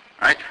spouse.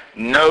 Right?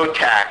 No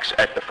tax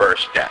at the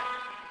first death.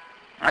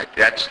 Right?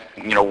 That's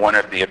one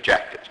of the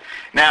objectives.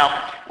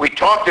 Now, we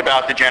talked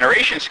about the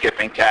generation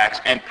skipping tax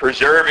and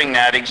preserving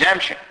that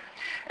exemption.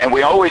 And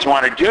we always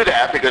want to do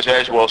that because,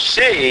 as we'll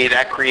see,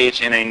 that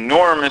creates an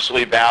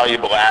enormously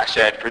valuable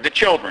asset for the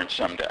children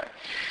someday.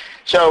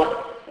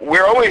 So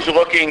we're always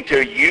looking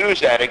to use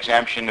that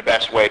exemption the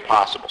best way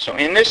possible. So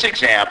in this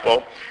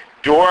example,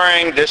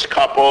 during this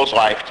couple's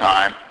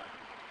lifetime,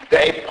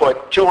 they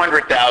put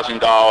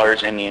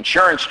 $200,000 in the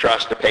insurance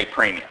trust to pay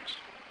premiums.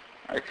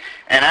 Right?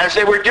 And as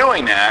they were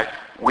doing that,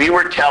 we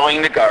were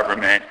telling the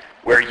government,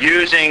 we're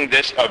using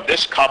this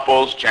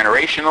couple's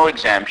generational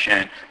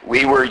exemption.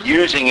 We were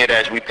using it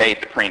as we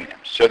paid the premiums.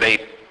 So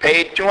they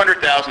paid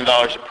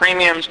 $200,000 of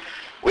premiums.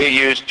 We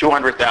used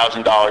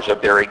 $200,000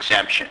 of their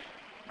exemption.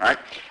 Right?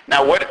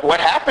 Now,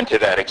 what happened to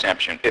that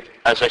exemption?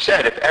 As I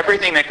said, if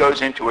everything that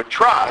goes into a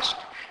trust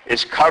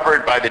is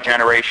covered by the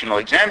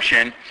generational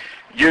exemption,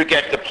 you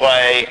get to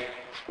play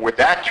with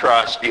that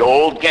trust the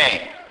old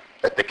game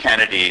that the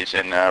Kennedys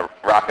and the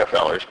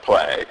Rockefellers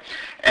played.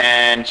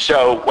 And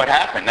so what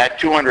happened? That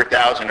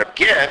 $200,000 of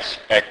gifts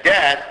at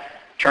death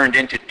turned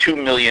into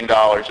 $2 million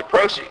of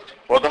proceeds.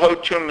 Well, the whole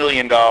 $2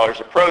 million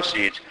of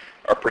proceeds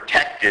are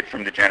protected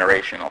from the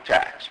generational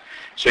tax.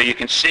 So you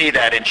can see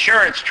that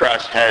insurance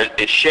trust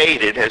is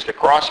shaded, has the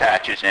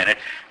crosshatches in it,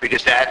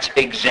 because that's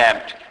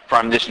exempt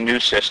from this new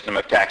system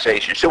of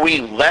taxation. So we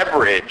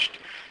leveraged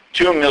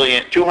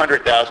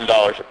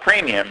 $200,000 of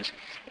premiums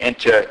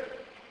into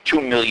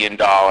 $2 million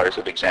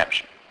of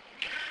exemption.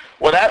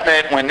 Well, that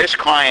meant when this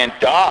client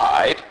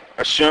died,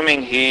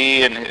 assuming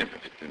he and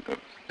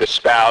the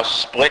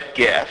spouse split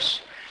gifts,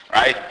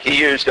 right, he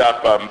used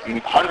up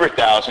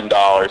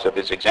 $100,000 of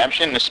his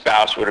exemption. The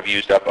spouse would have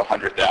used up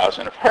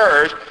 $100,000 of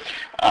hers.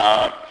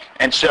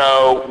 And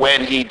so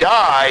when he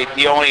died,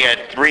 he only had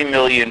 $3.4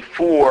 million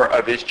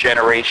of his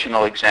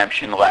generational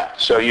exemption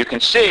left. So you can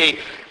see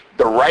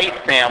the Wright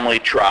family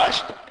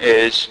trust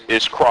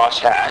is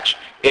cross-hatched.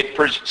 It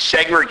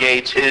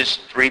segregates his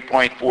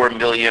 $3.4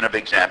 million of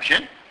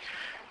exemption.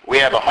 We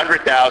have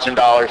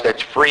 $100,000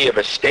 that's free of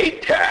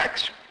estate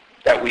tax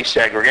that we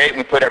segregate, and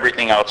we put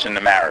everything else in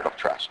the marital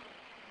trust.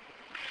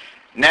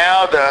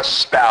 Now the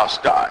spouse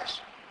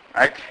dies,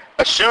 right?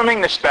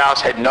 Assuming the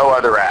spouse had no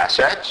other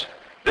assets,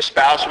 the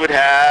spouse would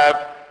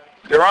have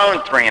their own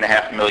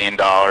 $3.5 million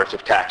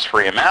of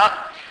tax-free amount,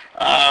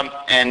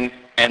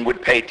 and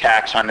would pay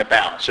tax on the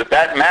balance. So if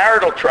that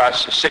marital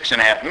trust is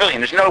 $6.5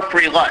 million, there's no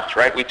free lunch,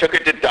 right? We took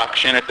a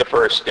deduction at the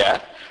first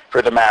death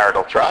for the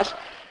marital trust.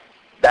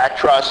 That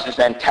trust is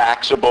then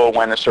taxable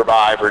when the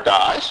survivor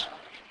dies.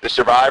 The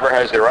survivor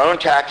has their own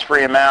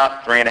tax-free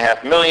amount,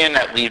 $3.5 million.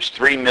 That leaves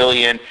 $3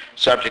 million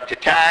subject to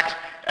tax.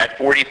 At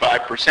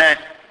 45%,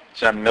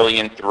 it's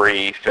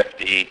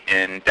 $1,350,000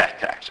 in death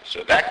taxes.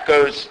 So that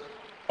goes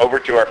over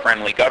to our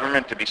friendly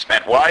government to be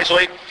spent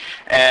wisely,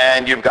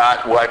 and you've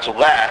got what's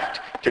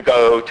left to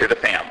go to the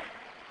family.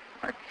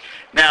 Right?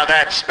 Now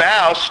that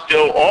spouse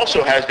still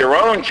also has their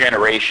own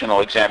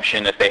generational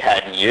exemption that they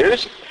hadn't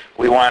used.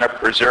 We want to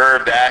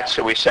preserve that,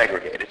 so we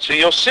segregate it. So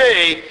you'll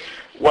see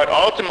what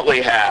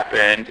ultimately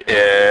happened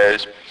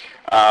is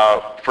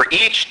for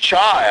each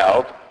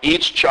child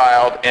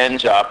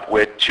ends up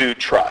with two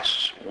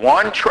trusts.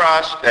 One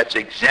trust that's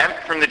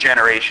exempt from the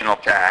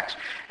generational tax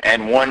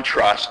and one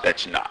trust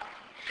that's not.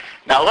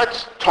 Now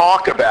let's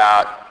talk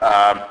about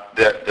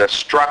the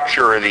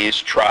structure of these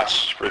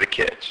trusts for the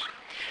kids,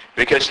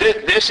 because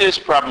this is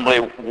probably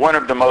one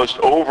of the most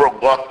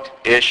overlooked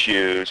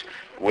issues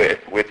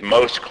with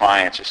most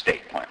clients'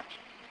 estate plans.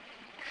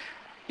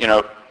 You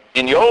know,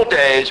 in the old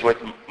days, what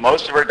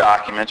most of our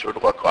documents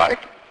would look like,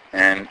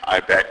 and I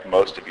bet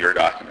most of your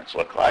documents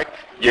look like,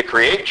 you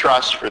create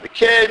trusts for the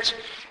kids,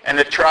 and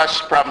the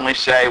trusts probably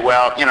say,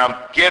 well, you know,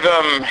 give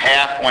them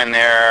half when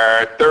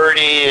they're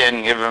 30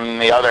 and give them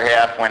the other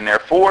half when they're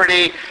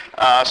 40.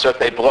 So if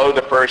they blow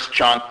the first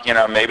chunk, you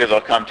know, maybe they'll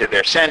come to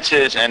their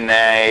senses and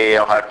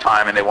they'll have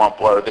time and they won't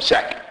blow the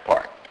second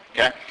part.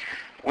 Okay?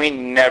 We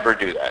never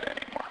do that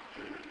anymore.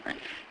 Right?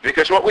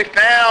 Because what we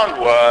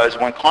found was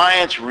when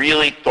clients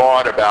really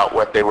thought about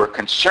what they were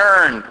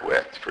concerned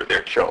with for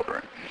their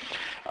children,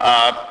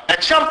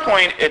 at some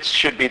point it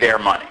should be their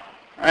money.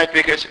 Right?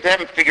 Because if they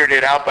haven't figured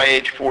it out by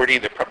age 40,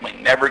 they're probably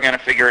never going to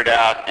figure it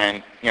out,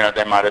 and you know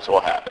they might as well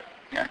have it.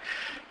 Okay?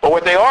 But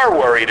what they are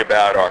worried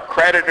about are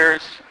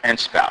creditors and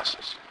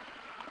spouses.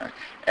 Right?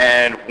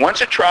 And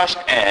once a trust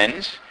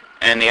ends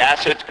and the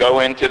assets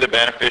go into the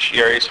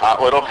beneficiary's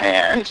hot little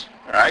hands,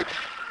 right?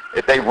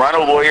 If they run a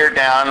lawyer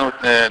down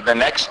the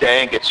next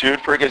day and get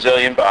sued for $1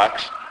 gazillion,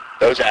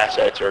 those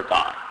assets are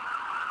gone.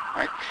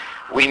 Right?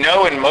 We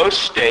know in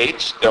most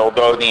states,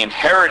 although the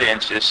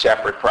inheritance is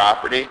separate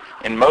property,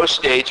 in most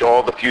states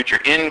all the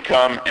future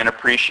income and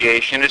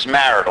appreciation is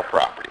marital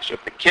property. So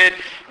if the kid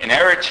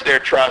inherits their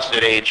trust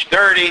at age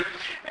 30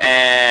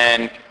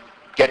 and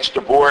gets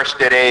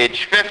divorced at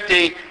age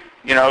 50,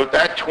 you know,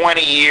 that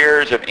 20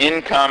 years of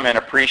income and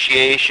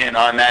appreciation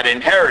on that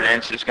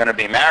inheritance is going to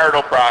be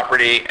marital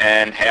property,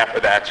 and half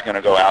of that's going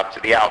to go out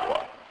to the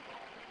outlaw.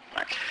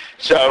 Right?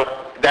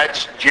 So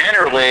that's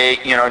generally,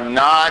 you know,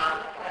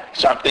 not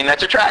something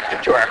that's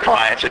attractive to our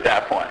clients at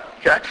that point.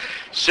 Okay?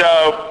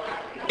 So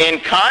in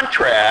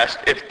contrast,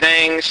 if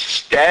things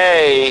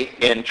stay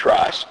in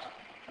trust,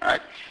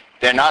 right,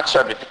 they're not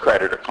subject to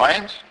creditor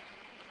claims,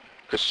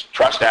 because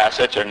trust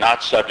assets are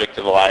not subject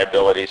to the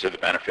liabilities of the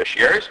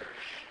beneficiaries,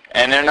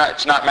 and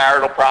it's not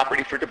marital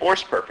property for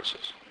divorce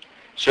purposes.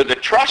 So the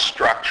trust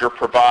structure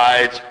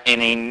provides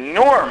an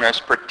enormous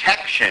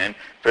protection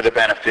for the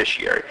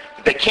beneficiary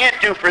that they can't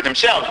do for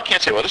themselves. You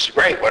can't say, well, this is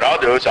great. What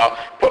I'll do is I'll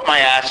put my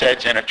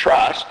assets in a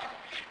trust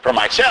for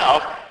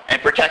myself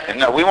and protect them.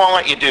 No, we won't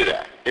let you do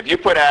that. If you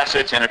put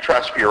assets in a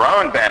trust for your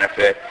own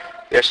benefit,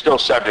 they're still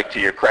subject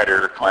to your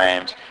creditor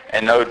claims,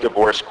 and no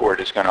divorce court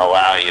is going to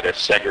allow you to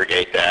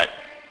segregate that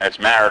as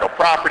marital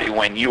property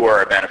when you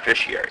are a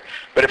beneficiary.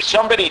 But if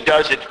somebody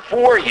does it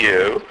for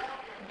you,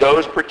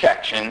 those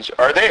protections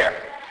are there.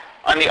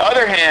 On the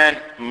other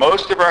hand,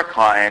 most of our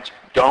clients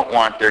don't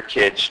want their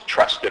kids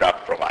trusted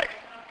up for life.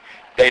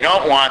 They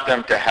don't want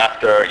them to have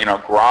to, you know,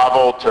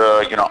 grovel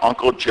to, you know,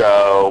 Uncle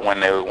Joe when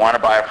they want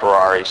to buy a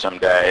Ferrari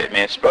someday. I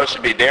mean, it's supposed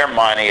to be their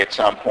money at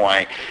some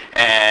point,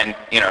 and,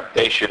 you know,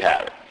 they should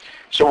have it.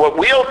 So what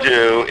we'll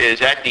do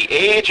is at the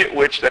age at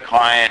which the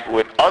client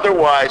would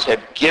otherwise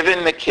have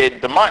given the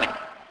kid the money,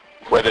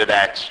 whether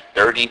that's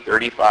 30,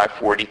 35,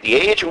 40, the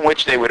age in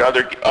which they would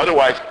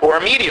otherwise, or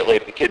immediately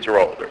if the kids are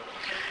older,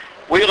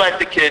 we let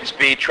the kids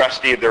be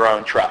trustee of their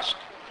own trust.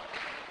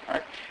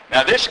 Right?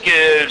 Now this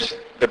gives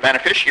the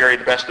beneficiary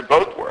the best of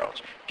both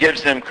worlds.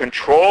 Gives them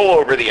control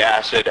over the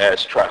asset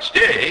as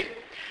trustee,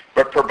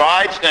 but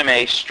provides them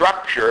a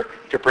structure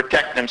to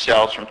protect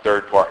themselves from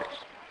third parties.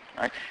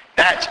 Right?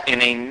 That's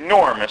an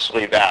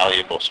enormously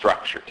valuable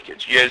structure to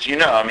kids. As you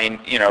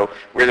know,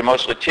 we're the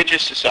most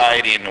litigious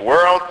society in the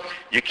world.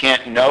 You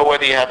can't know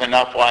whether you have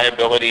enough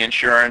liability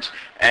insurance,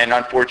 and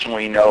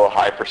unfortunately, a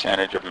high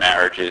percentage of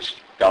marriages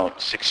don't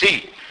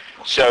succeed.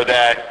 So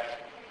that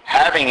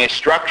having a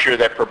structure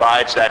that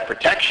provides that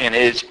protection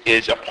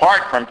is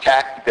apart from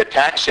the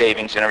tax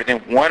savings and everything,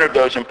 one of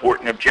those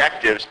important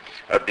objectives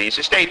of these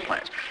estate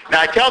plans.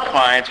 Now, I tell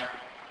clients,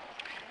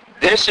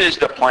 this is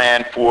the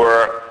plan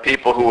for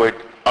people who would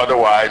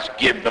otherwise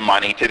give the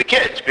money to the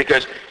kids,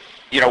 because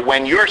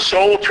when you're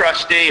sole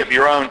trustee of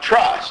your own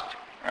trust,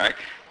 right,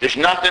 there's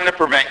nothing to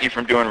prevent you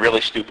from doing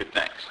really stupid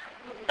things.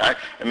 Right?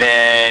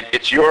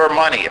 It's your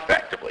money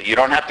effectively. You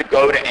don't have to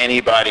go to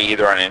anybody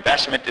either on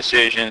investment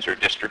decisions or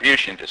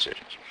distribution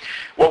decisions.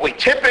 What we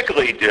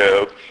typically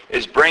do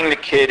is bring the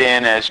kid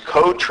in as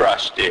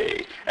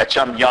co-trustee at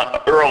some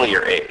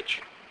earlier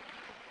age,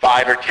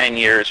 5 or 10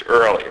 years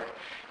earlier,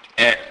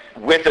 and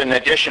with an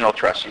additional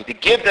trustee to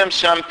give them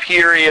some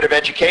period of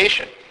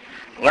education,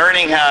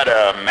 learning how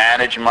to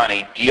manage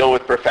money, deal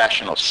with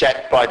professionals,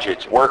 set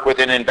budgets, work with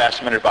an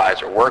investment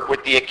advisor, work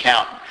with the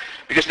accountant.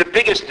 Because the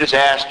biggest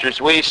disasters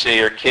we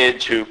see are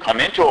kids who come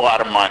into a lot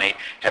of money,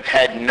 have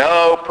had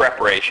no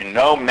preparation,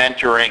 no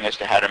mentoring as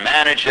to how to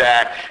manage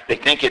that. They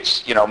think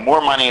it's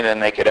more money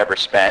than they could ever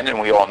spend, and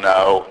we all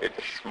know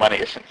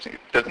money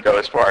doesn't go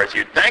as far as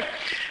you'd think.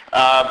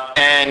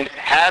 And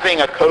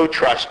having a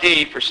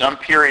co-trustee for some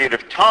period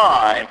of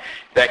time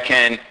that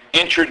can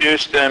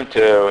introduce them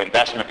to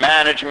investment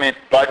management,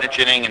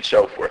 budgeting, and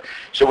so forth.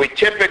 So we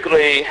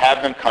typically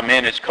have them come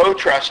in as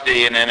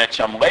co-trustee, and then at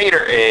some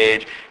later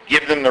age,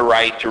 give them the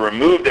right to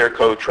remove their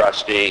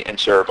co-trustee and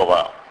serve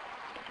alone.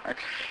 Right?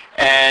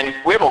 And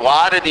we have a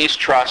lot of these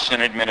trusts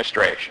in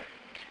administration,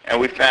 and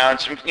we found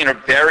some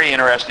very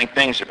interesting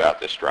things about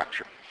this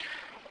structure.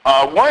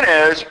 One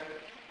is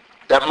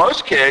that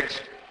most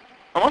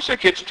of the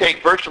kids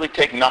virtually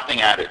take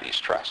nothing out of these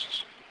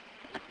trusts.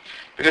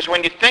 Because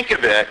when you think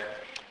of it,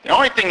 the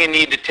only thing you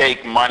need to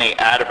take money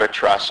out of a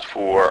trust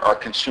for are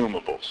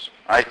consumables,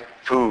 right?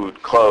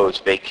 Food, clothes,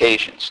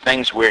 vacations,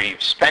 things where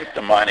you've spent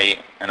the money,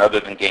 and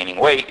other than gaining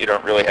weight, you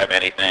don't really have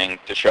anything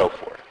to show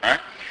for it, right?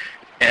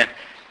 And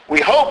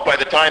we hope by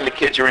the time the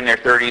kids are in their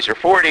 30s or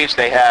 40s,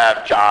 they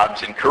have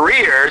jobs and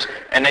careers,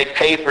 and they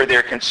pay for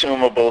their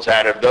consumables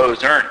out of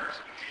those earnings.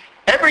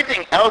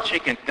 Everything else you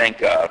can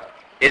think of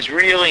is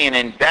really an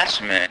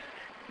investment,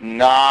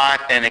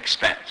 not an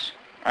expense.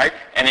 Right?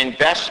 And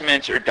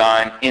investments are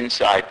done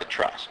inside the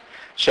trust.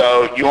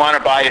 So you want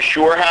to buy a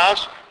shore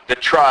house, the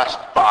trust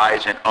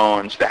buys and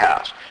owns the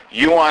house.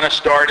 You want to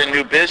start a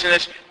new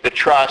business, the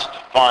trust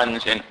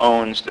funds and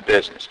owns the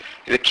business.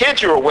 The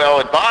kids who are well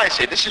advised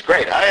say, this is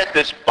great. I have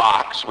this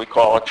box we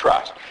call a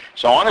trust.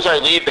 So long as I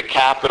leave the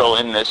capital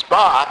in this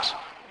box,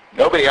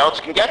 nobody else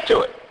can get to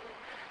it.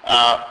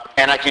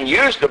 And I can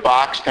use the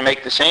box to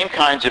make the same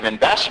kinds of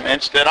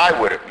investments that I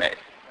would have made.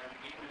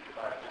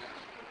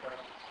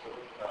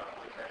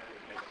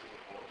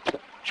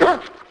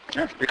 Sure.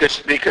 Yeah,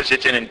 because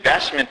it's an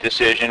investment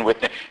decision.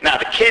 Now,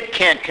 the kid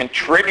can't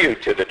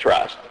contribute to the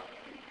trust.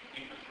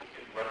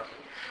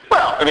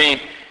 Well,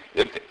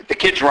 the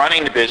kid's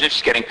running the business,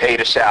 is getting paid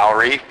a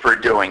salary for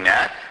doing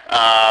that.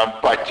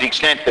 But to the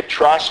extent the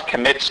trust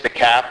commits the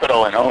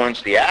capital and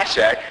owns the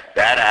asset,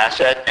 that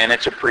asset and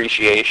its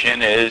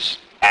appreciation is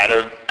out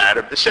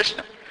of the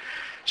system.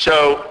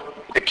 So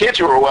the kids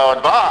who are well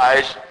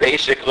advised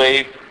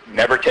basically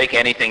never take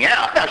anything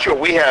out. Now, sure,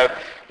 we have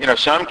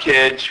some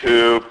kids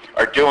who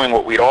are doing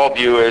what we'd all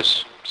view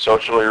as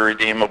socially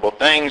redeemable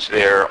things.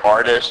 They're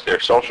artists, they're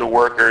social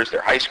workers,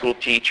 they're high school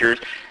teachers.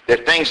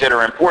 They're things that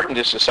are important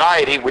to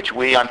society, which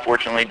we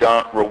unfortunately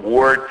don't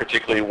reward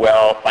particularly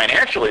well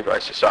financially by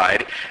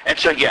society. And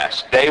so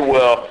yes, they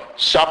will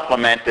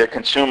supplement their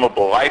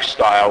consumable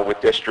lifestyle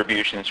with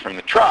distributions from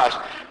the trust.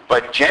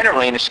 But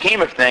generally, in the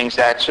scheme of things,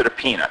 that's sort of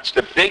peanuts.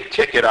 The big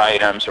ticket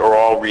items are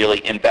all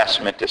really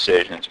investment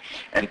decisions,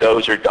 and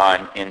those are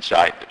done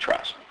inside the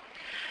trust.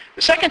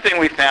 The second thing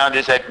we found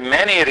is that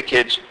many of the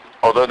kids,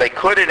 although they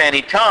could at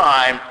any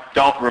time,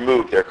 don't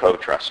remove their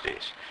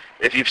co-trustees.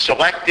 If you've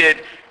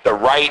selected the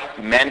right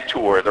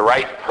mentor, the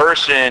right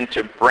person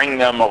to bring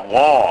them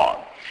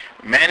along,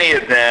 many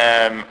of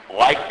them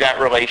like that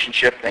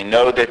relationship. They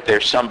know that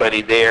there's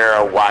somebody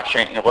there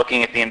watching,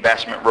 looking at the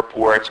investment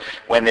reports.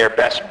 When their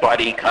best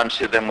buddy comes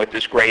to them with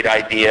this great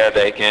idea,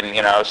 they can,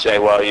 say,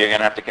 well, you're going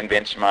to have to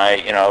convince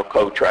my,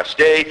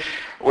 co-trustee.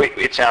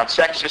 It sounds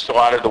sexist. A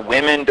lot of the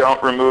women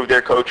don't remove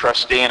their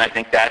co-trustee, and I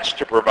think that's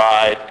to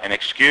provide an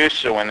excuse.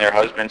 So when their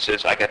husband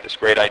says, I got this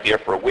great idea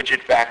for a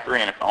widget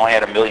factory, and if I only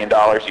had $1 million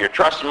of your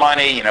trust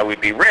money, we'd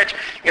be rich.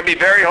 It can be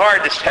very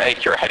hard to say,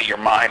 you're out of your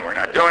mind, we're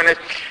not doing this.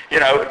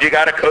 If you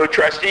got a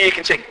co-trustee, you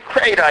can say,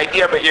 great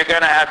idea, but you're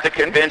going to have to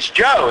convince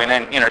Joe. And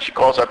then, she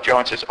calls up Joe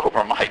and says,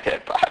 over my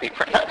dead body,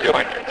 we're not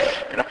doing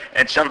it.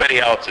 And somebody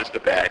else is the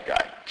bad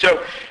guy.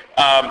 So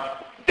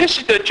this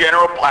is the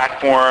general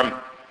platform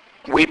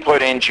we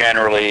put in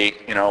generally,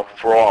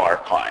 for all our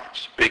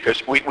clients,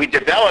 because we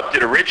developed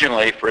it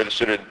originally for the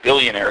sort of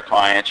billionaire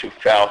clients who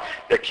felt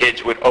their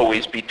kids would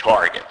always be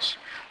targets,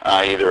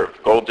 either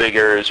gold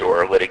diggers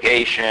or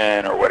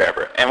litigation or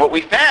whatever. And what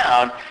we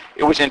found,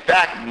 it was in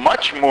fact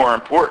much more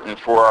important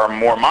for our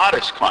more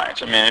modest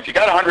clients. I mean, if you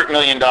got $100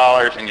 million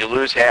and you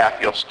lose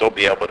half, you'll still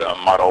be able to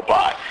muddle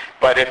by.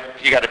 But if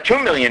you got a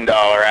 $2 million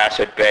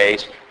asset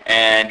base,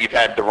 and you've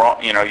had the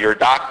wrong, you're a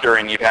doctor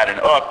and you've had an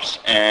oops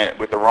and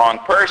with the wrong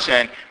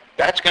person,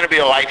 that's going to be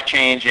a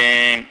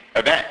life-changing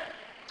event.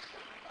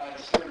 I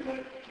assume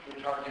that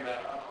we're talking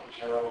about Uncle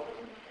Joe,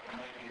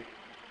 maybe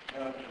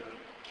known to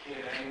the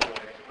kid anyway,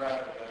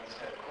 rather than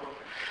say corporate.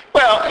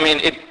 Well, I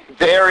mean, it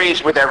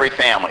varies with every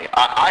family.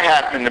 I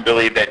happen to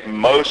believe that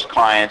most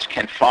clients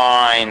can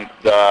find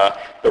the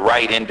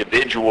right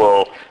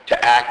individual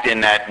to act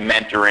in that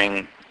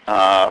mentoring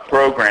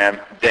program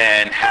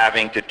than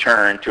having to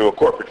turn to a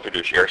corporate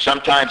fiduciary.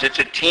 Sometimes it's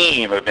a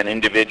team of an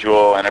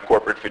individual and a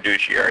corporate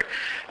fiduciary.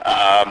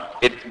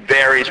 It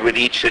varies with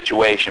each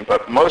situation,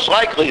 but most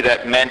likely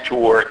that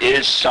mentor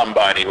is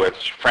somebody with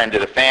friend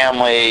of the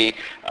family,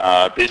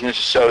 business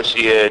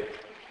associate,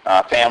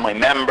 family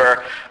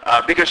member,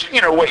 because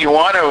what you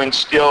want to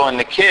instill in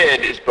the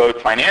kid is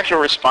both financial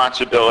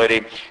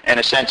responsibility and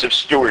a sense of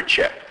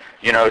stewardship,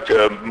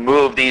 to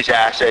move these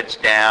assets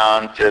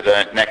down to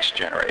the next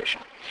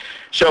generation.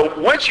 So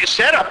once you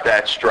set up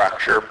that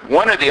structure,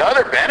 one of the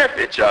other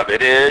benefits of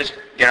it is,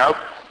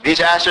 these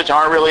assets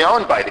aren't really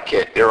owned by the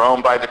kid. They're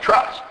owned by the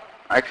trust.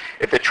 Right?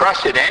 If the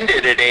trust had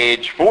ended at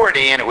age 40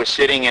 and it was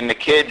sitting in the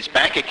kid's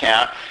bank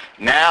account,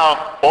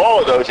 now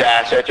all of those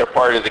assets are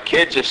part of the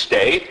kid's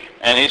estate,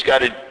 and he's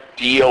got to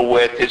deal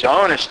with his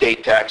own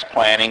estate tax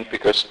planning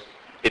because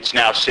it's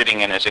now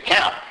sitting in his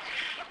account.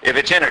 If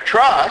it's in a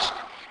trust,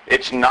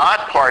 it's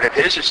not part of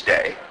his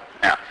estate.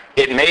 Now,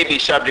 it may be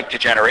subject to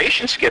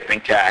generation skipping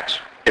tax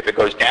if it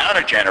goes down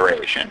a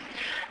generation.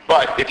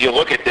 But if you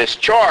look at this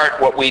chart,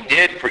 what we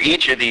did for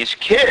each of these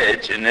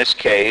kids in this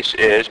case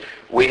is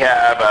we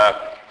have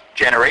a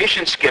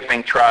generation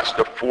skipping trust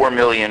of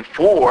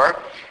 $4,000,004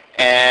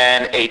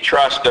 and a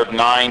trust of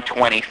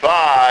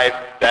 $925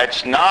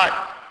 that's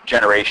not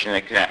generation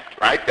exempt,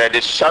 right? That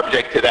is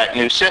subject to that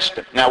new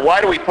system. Now,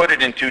 why do we put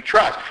it in two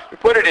trusts? We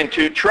put it in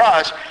two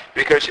trusts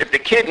because if the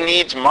kid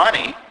needs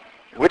money,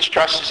 which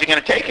trust is he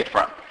going to take it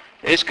from?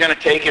 He's going to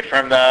take it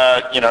from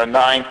the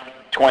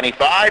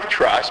 925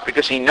 trust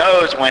because he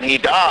knows when he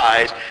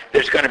dies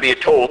there's going to be a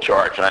toll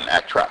charge on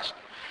that trust.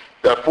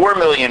 The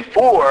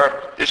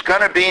 $4,000,004, there's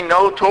going to be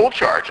no toll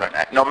charge on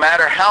that. No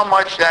matter how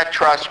much that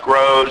trust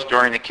grows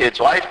during the kid's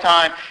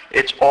lifetime,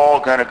 it's all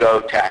going to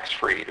go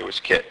tax-free to his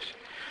kids.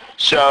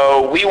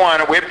 So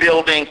we're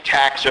building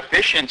tax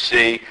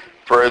efficiency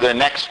for the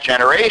next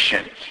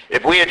generation.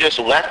 If we had just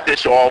left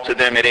this all to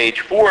them at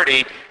age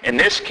 40, in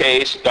this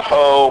case, the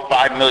whole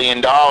 $5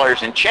 million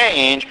and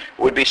change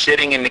would be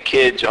sitting in the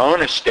kid's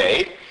own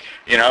estate.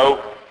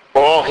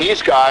 All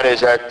he's got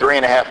is a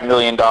 $3.5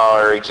 million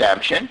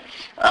exemption,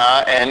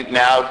 and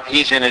now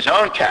he's in his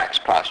own tax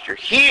posture.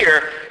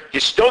 Here,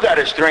 he's still got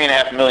his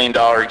 $3.5 million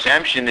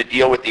exemption to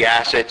deal with the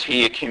assets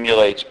he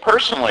accumulates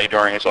personally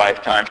during his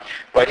lifetime,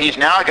 but he's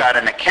now got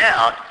an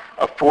account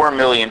of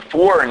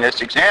 $4,000,004 in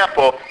this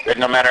example, that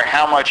no matter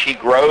how much he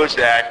grows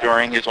that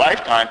during his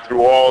lifetime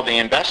through all the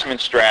investment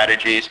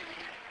strategies,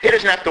 he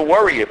doesn't have to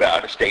worry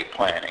about estate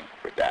planning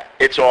for that.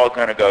 It's all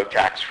going to go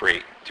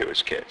tax-free to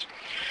his kids.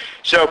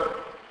 So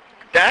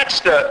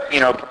that's the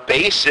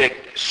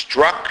basic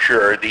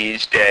structure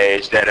these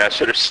days that a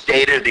sort of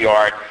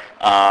state-of-the-art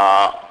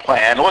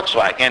plan looks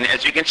like. And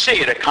as you can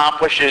see, it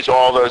accomplishes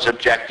all those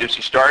objectives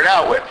you started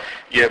out with.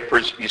 You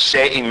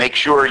make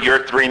sure your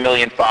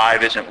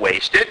 $3,000,005 isn't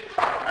wasted.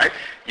 Right?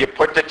 You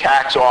put the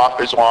tax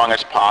off as long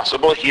as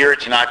possible. Here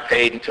it's not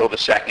paid until the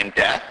second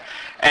death.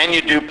 And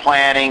you do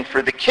planning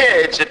for the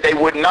kids that they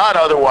would not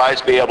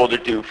otherwise be able to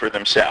do for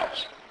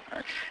themselves.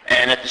 Right?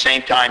 And at the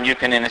same time, you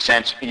can, in a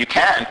sense,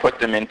 put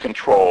them in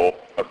control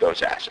of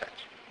those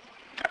assets.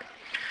 Right?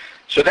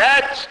 So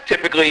that's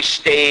typically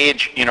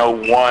stage,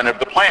 1 of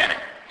the planning.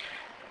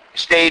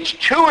 Stage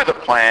 2 of the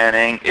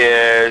planning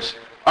is,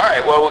 all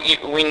right, well,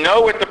 we know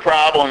what the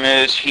problem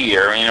is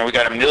here. We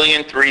got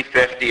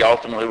 $1,350,000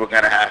 ultimately we're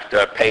going to have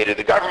to pay to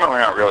the government. We're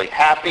not really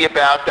happy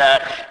about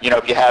that.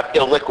 If you have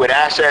illiquid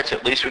assets,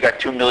 at least we got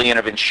 $2 million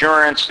of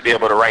insurance to be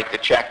able to write the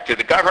check to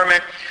the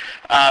government.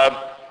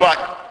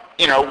 But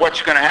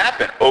what's going to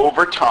happen?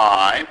 Over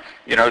time,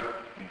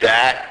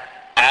 that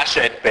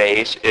asset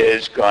base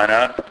is going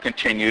to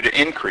continue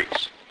to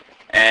increase.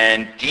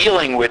 And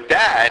dealing with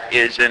that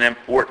is an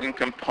important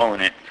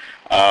component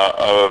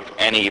of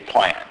any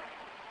plan.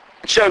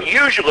 So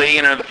usually,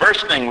 the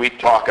first thing we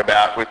talk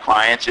about with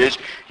clients is,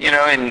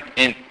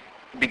 in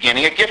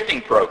beginning a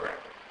gifting program.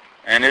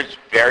 And there's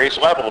various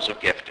levels of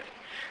gifting.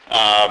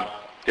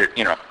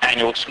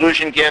 Annual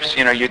exclusion gifts,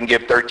 you can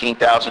give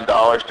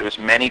 $13,000 to as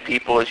many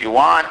people as you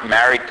want. A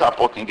married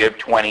couple can give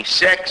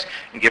 26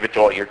 and give it to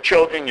all your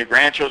children, your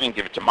grandchildren,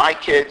 give it to my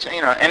kids,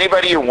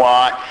 anybody you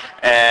want.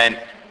 And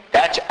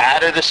That's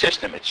out of the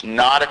system. It's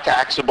not a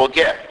taxable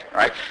gift,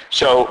 right?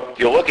 So if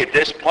you look at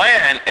this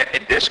plan,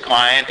 this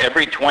client,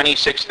 every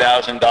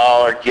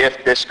 $26,000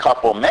 gift this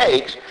couple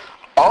makes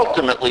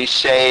ultimately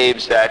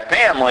saves that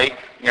family,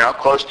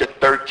 close to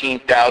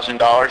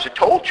 $13,000 a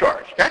toll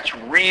charge. That's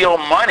real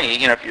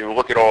money, if you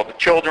look at all the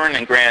children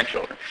and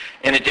grandchildren.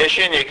 In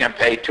addition, you can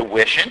pay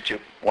tuition to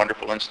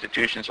wonderful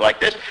institutions like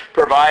this,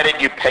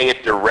 provided you pay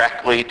it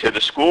directly to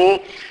the school,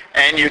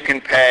 and you can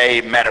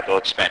pay medical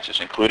expenses,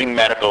 including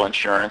medical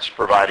insurance,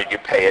 provided you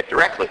pay it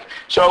directly.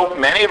 So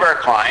many of our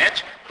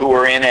clients who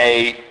are in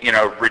a,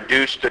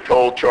 reduced the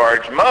toll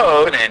charge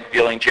mode and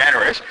feeling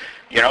generous,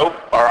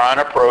 are on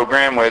a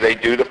program where they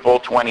do the full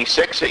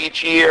 26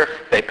 each year,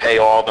 they pay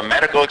all the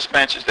medical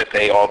expenses, they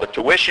pay all the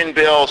tuition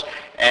bills,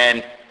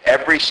 and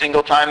every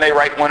single time they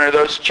write one of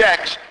those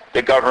checks,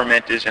 the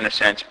government is in a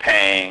sense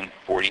paying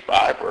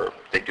 45, or if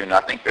they do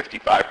nothing,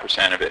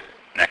 55% of it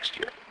next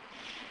year.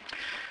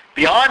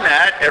 Beyond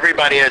that,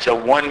 everybody has a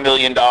 $1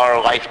 million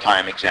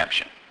lifetime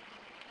exemption.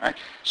 Right?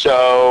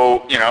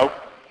 So,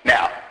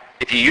 now,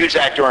 if you use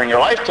that during your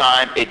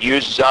lifetime, it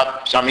uses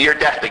up some of your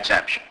death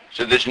exemption.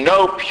 So there's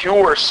no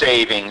pure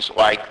savings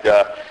like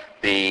the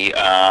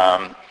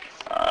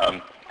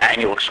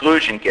annual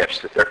exclusion gifts,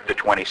 the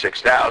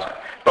 $26,000.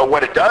 But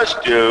what it does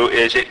do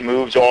is it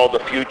moves all the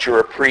future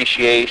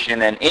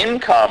appreciation and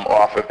income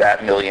off of that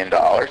 $1 million,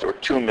 or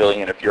 $2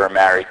 million if you're a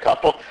married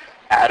couple,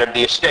 out of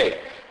the estate.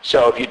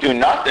 So if you do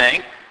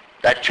nothing,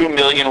 that $2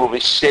 million will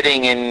be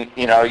sitting in,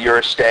 your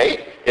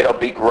estate. It'll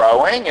be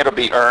growing, it'll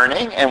be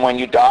earning, and when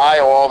you die,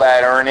 all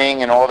that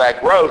earning and all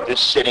that growth is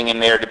sitting in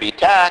there to be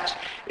taxed.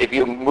 If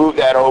you move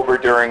that over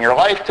during your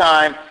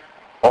lifetime,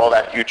 all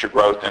that future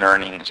growth and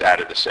earnings is out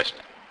of the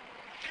system.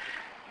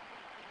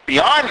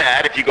 Beyond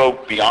that, if you go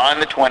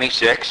beyond the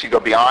 26, you go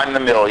beyond the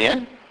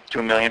million,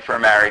 $2 million for a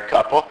married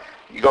couple,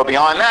 you go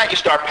beyond that, you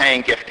start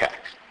paying gift tax.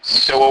 You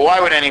say, well, why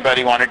would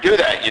anybody want to do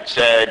that? You'd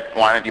said,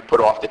 why don't you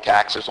put off the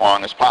tax as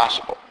long as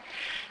possible?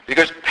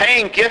 Because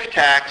paying gift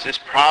tax is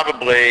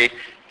probably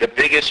the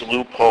biggest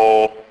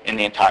loophole in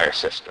the entire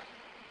system.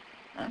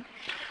 Right?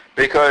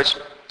 Because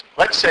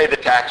let's say the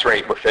tax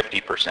rate were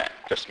 50%,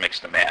 just makes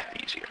the math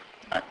easier.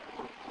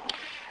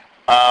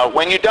 Right?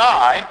 When you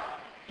die,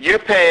 you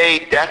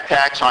pay death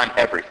tax on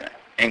everything,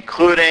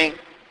 including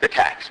the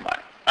tax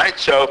money. Right?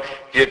 So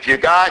if you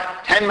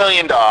got $10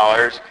 million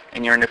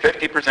and you're in the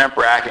 50%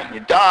 bracket and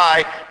you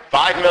die,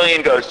 $5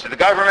 million goes to the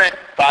government,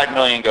 $5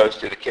 million goes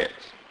to the kids.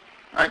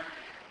 Right?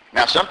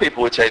 Now some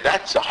people would say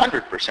that's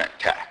 100%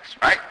 tax.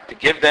 Right? To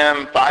give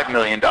them $5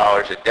 million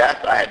at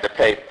death, I had to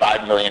pay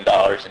 $5 million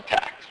in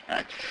tax.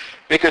 Right?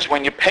 Because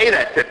when you pay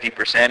that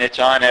 50%, it's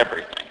on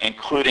everything,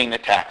 including the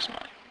tax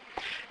money.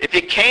 If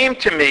you came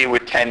to me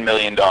with $10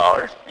 million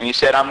and you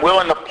said, I'm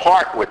willing to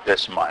part with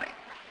this money,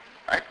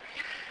 right?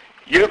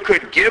 You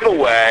could give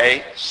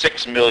away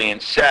 $6.7 million.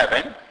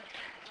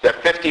 The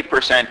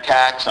 50%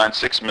 tax on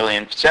 $6.7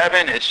 million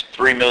is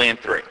 $3.3 million,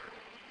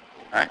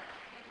 right?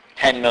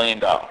 $10 million.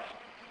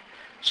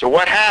 So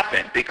what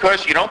happened?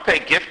 Because you don't pay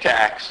gift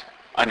tax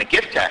on the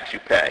gift tax you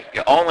pay,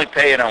 you only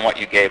pay it on what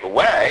you gave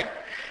away.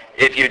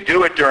 If you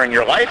do it during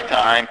your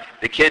lifetime,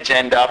 the kids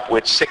end up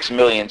with $6.7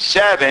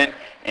 million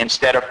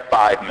instead of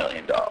 $5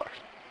 million.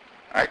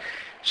 Right?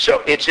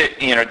 So it's the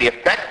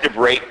effective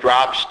rate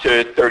drops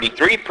to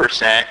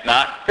 33%,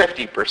 not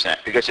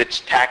 50%, because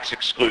it's tax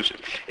exclusive.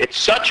 It's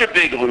such a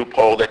big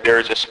loophole that there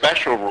is a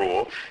special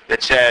rule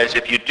that says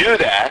if you do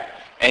that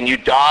and you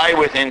die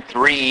within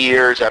 3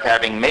 years of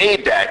having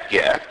made that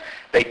gift,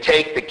 they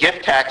take the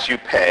gift tax you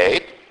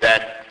paid,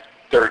 that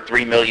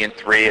 $3.3 million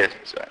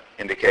is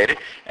indicated,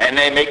 and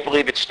they make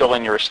believe it's still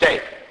in your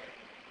estate.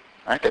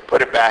 Right? They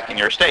put it back in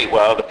your estate.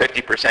 Well, the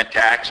 50%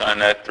 tax on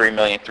the $3.3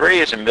 million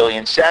is $1.7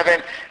 million.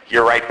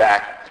 You're right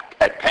back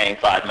at paying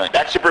 $5 million.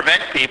 That's to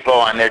prevent people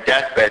on their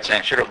deathbed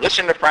saying, should have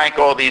listened to Frank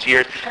all these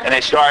years, and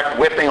they start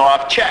whipping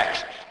off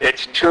checks.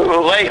 It's too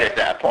late at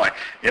that point.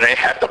 You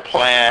have to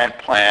plan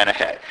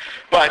ahead.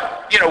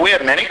 But, we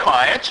have many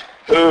clients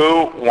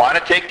who want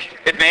to take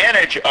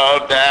advantage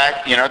of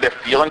that. They're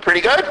feeling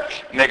pretty good,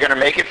 and they're going to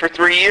make it for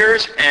 3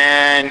 years,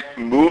 and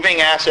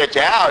moving assets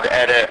out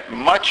at a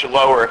much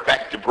lower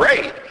effective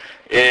rate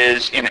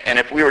is, and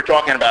if we were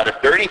talking about a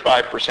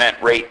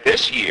 35% rate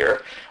this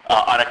year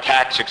on a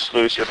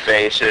tax-exclusive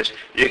basis,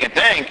 you can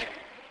think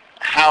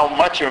how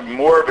much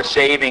more of a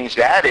savings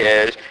that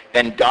is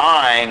than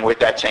dying with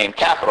that same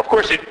capital. Of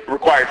course, it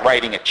requires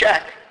writing a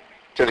check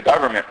to the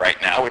government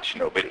right now, which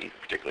nobody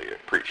particularly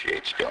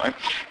appreciates doing.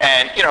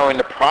 And, in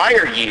the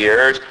prior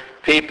years,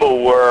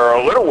 people were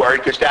a little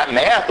worried because that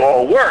math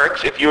all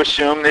works if you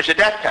assume there's a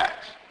death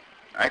tax,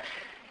 right?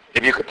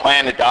 If you could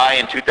plan to die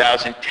in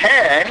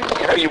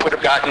 2010, you would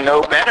have gotten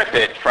no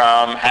benefit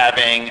from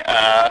having,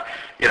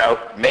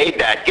 made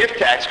that gift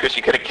tax because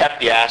you could have kept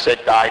the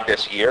asset, died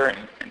this year, and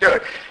do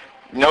it.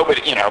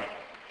 Nobody,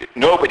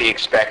 nobody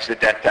expects the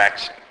death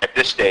tax at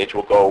this stage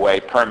will go away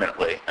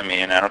permanently. I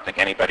mean, I don't think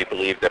anybody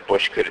believed that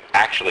Bush could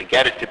actually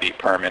get it to be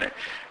permanent,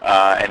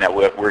 and that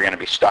we're going to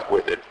be stuck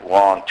with it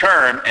long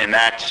term. And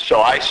that's,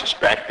 so I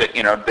suspect that,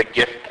 the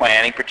gift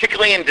planning,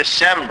 particularly in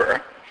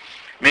December,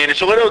 I mean,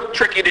 it's a little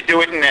tricky to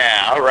do it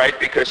now, right?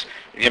 Because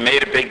you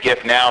made a big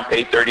gift now and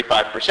paid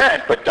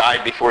 35%, but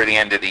died before the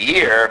end of the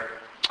year,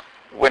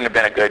 wouldn't have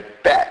been a good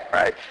bet,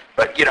 right?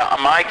 But,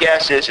 my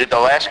guess is that the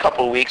last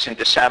couple of weeks in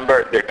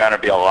December, there are going to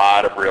be a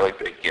lot of really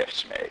big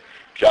gifts made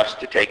just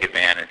to take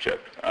advantage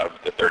of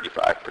the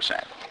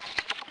 35%.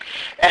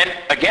 And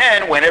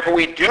again, whenever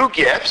we do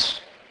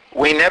gifts,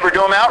 we never do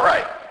them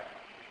outright,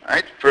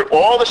 right? For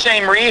all the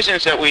same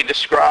reasons that we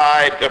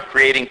described of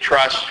creating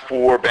trusts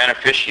for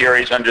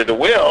beneficiaries under the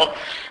will,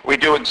 we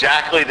do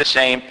exactly the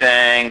same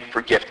thing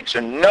for gifting. So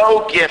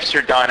no gifts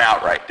are done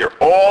outright. They're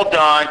all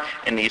done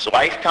in these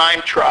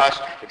lifetime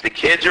trusts. If the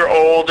kids are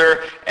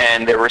older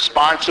and they're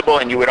responsible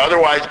and you would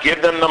otherwise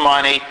give them the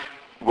money,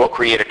 we'll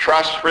create a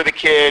trust for the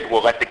kid,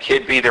 we'll let the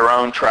kid be their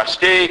own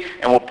trustee,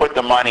 and we'll put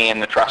the money in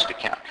the trust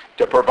account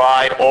to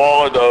provide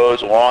all of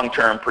those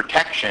long-term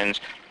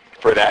protections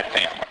for that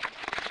family.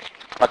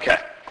 Okay,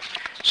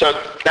 so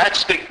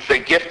that's the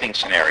gifting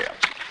scenario.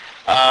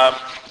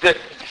 The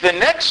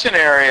next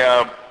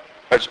scenario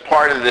as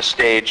part of the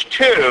stage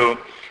 2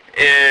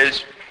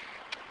 is,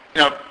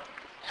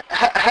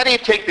 how do you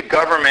take the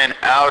government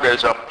out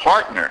as a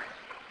partner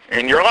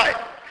in your life?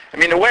 I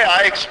mean, the way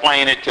I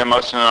explain it to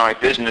most of my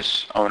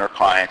business owner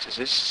clients is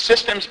this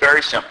system's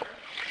very simple.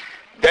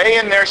 They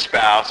and their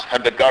spouse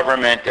have the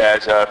government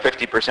as a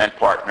 50%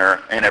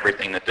 partner in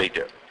everything that they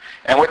do.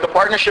 And what the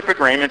partnership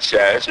agreement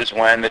says is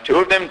when the two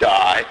of them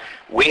die,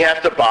 we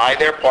have to buy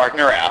their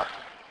partner out,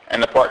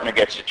 and the partner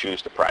gets to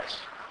choose the price.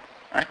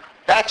 Right?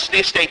 That's the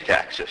estate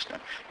tax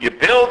system. You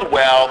build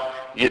wealth,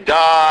 you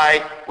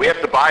die, we have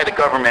to buy the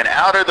government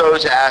out of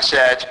those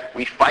assets,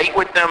 we fight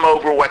with them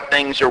over what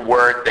things are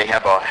worth, they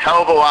have a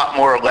hell of a lot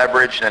more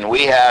leverage than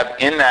we have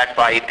in that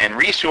fight and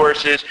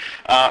resources,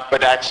 but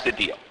that's the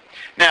deal.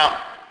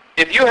 Now,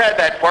 if you had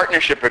that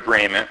partnership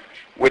agreement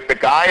with the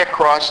guy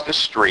across the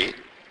street,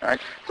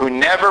 right, who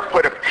never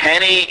put a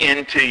penny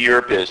into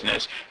your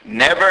business,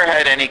 never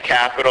had any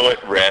capital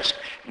at risk,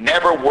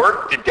 never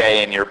worked a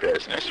day in your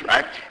business,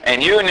 right,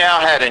 and you now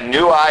had a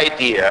new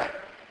idea,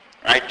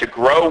 right, to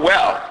grow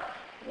wealth,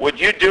 would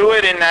you do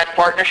it in that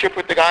partnership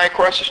with the guy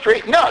across the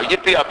street? No,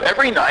 you'd be up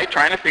every night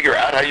trying to figure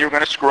out how you're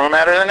going to screw him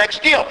out of the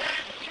next deal.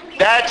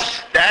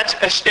 That's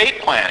estate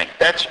planning.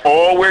 That's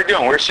all we're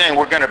doing. We're saying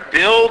we're going to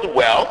build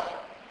wealth,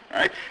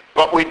 right?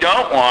 But we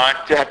don't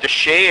want to have to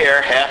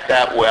share half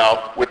that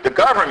wealth with the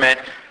government,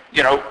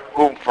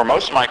 who for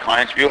most of my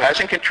clients' view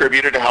hasn't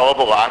contributed a hell of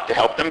a lot to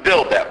help them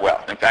build that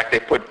wealth. In fact, they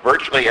put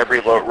virtually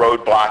every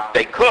roadblock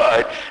they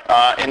could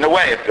in the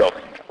way of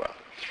building that wealth.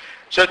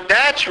 So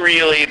that's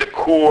really the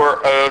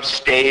core of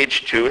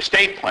stage 2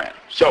 estate planning.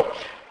 So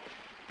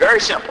very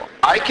simple.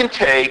 I can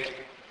take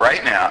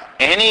right now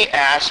any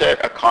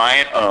asset a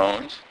client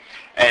owns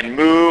and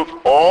move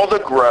all the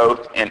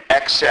growth in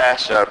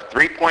excess of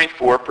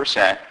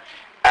 3.4%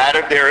 out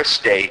of their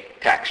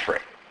estate tax-free.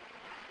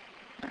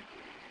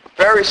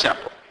 Very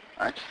simple.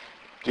 Right?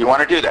 Do you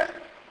want to do that?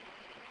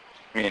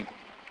 I mean,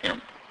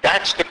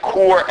 that's the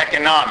core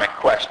economic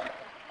question.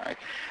 Right?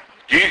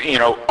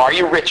 Are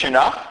you rich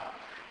enough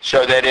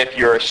so that if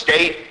your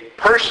estate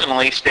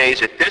personally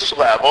stays at this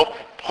level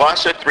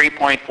plus a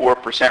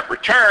 3.4%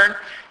 return,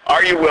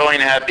 are you willing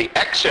to have the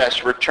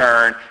excess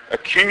return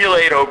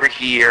accumulate over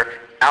here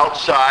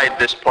outside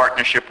this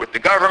partnership with the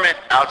government,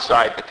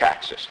 outside the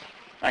tax system?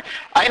 Right?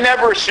 I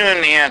never assume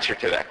the answer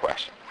to that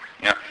question.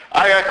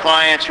 I got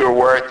clients who are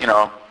worth,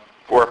 $4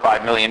 or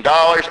 $5 million,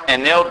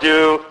 and they'll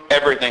do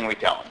everything we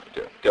tell them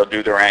to do. They'll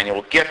do their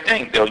annual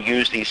gifting. They'll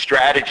use these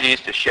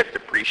strategies to shift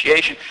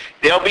appreciation.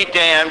 They'll be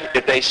damned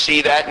if they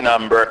see that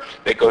number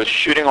that goes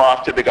shooting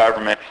off to the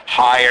government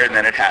higher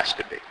than it has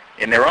to be.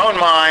 In their own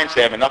minds,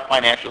 they have enough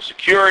financial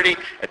security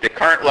at the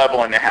current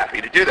level, and they're happy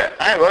to do that.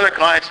 I have other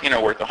clients,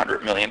 worth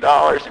 $100 million,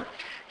 and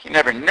you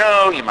never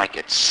know, you might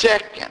get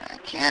sick, and I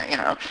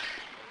can't,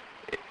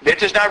 they're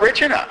just not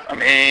rich enough. I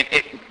mean,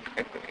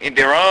 in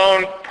their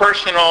own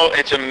personal,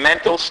 it's a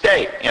mental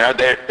state.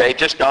 They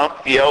just don't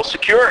feel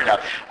secure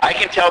enough. I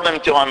can tell them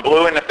until I'm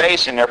blue in the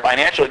face in their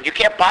financial, you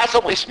can't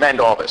possibly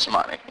spend all this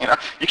money.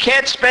 You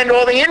can't spend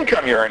all the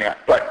income you're earning,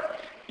 but,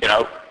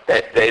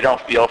 they don't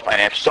feel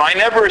financial. So I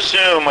never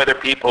assume whether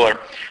people are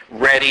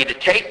ready to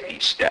take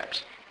these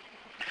steps.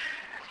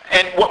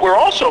 And what we're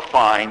also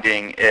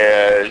finding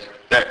is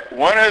that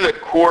one of the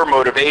core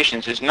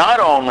motivations is not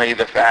only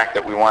the fact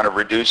that we want to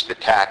reduce the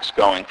tax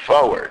going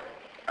forward,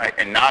 right,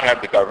 and not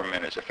have the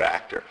government as a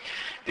factor.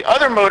 The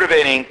other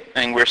motivating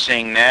thing we're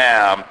seeing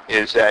now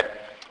is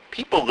that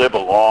people live a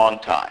long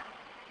time.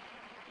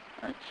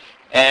 Right?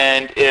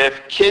 And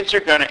if kids are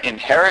going to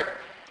inherit,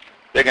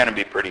 they're going to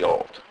be pretty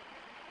old.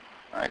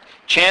 Right?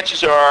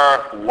 Chances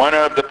are one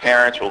of the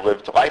parents will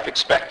live to life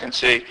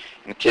expectancy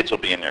and the kids will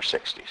be in their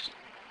 60s.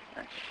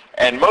 Right?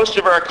 And most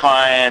of our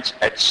clients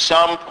at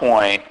some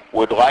point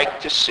would like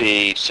to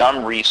see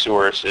some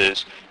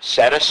resources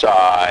set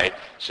aside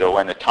so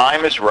when the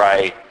time is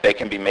right, they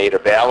can be made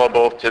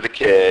available to the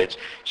kids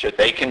so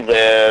they can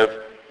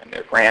live, and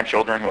their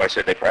grandchildren, who I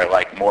said they probably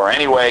like more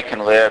anyway, can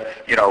live,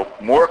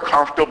 more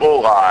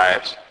comfortable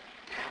lives,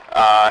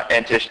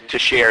 and to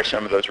share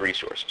some of those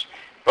resources.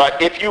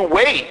 But if you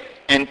wait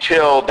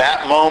until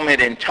that moment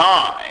in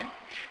time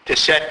to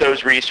set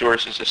those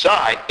resources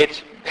aside,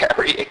 it's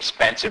very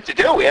expensive to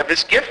do. We have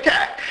this gift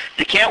tax.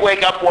 You can't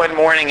wake up one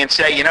morning and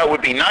say, it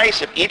would be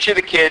nice if each of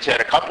the kids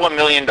had a couple of $1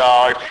 million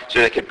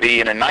so they could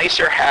be in a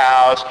nicer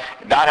house,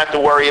 not have to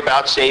worry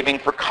about saving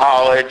for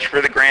college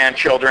for the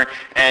grandchildren,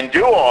 and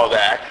do all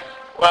that.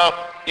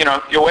 Well,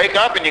 you wake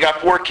up and you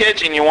got 4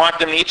 kids and you want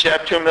them each to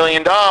have $2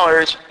 million,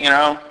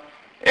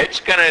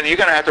 you're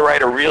gonna have to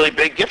write a really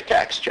big gift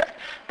tax check.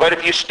 But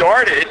if you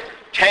started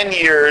 10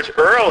 years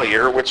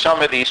earlier with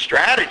some of these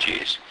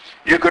strategies,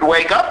 you could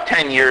wake up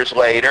 10 years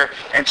later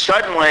and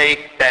suddenly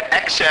that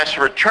excess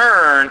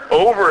return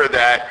over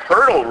that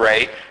hurdle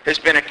rate has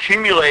been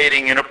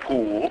accumulating in a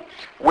pool,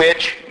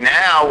 which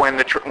now when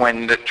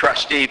the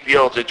trustee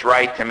feels it's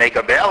right to make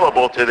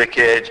available to the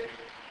kids,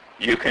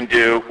 you can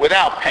do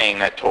without paying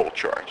that toll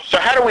charge. So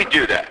how do we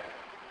do that?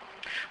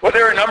 Well,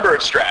 there are a number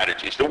of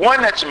strategies. The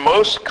one that's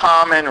most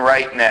common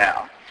right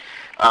now,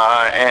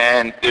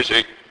 and there's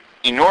an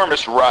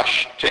enormous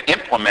rush to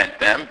implement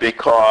them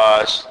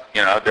because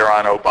they're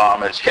on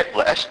Obama's hit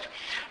list.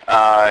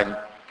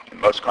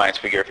 Most clients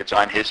figure if it's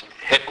on his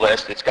hit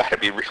list, it's got to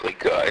be really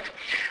good.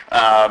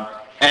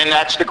 And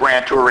that's the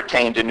grantor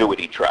retained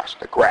annuity trust,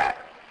 a GRAT.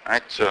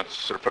 Right? So it's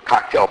sort of a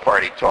cocktail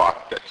party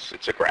talk.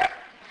 It's a GRAT.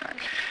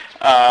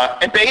 Right?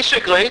 And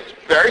basically, it's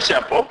very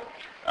simple.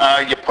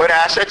 You put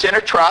assets in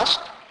a trust.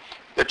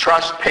 The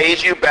trust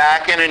pays you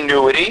back an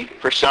annuity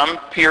for some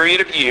period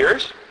of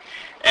years.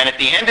 And at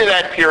the end of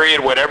that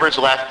period, whatever's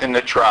left in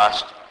the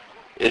trust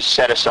is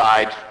set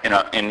aside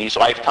in these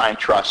lifetime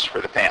trusts for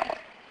the family.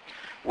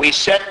 We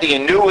set the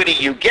annuity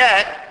you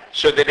get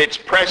so that its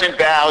present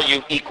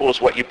value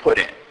equals what you put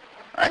in.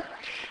 Right?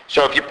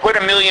 So if you put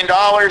 $1 million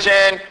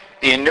in,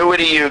 the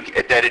annuity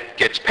that it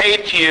gets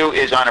paid to you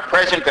is on a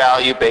present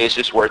value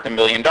basis worth $1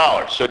 million.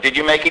 So did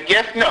you make a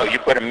gift? No. You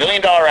put $1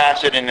 million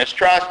asset in this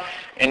trust,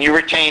 and you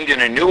retained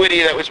an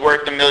annuity that was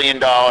worth $1 million.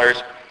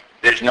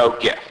 There's no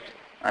gift.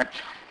 Right?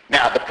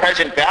 Now, the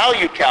present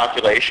value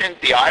calculation,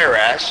 the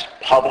IRS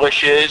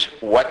publishes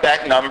what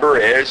that number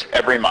is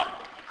every month.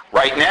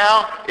 Right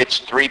now,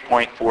 it's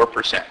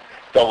 3.4%,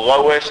 the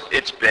lowest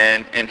it's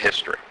been in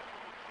history.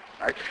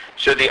 Right?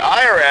 So the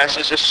IRS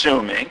is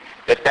assuming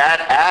that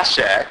that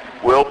asset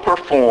will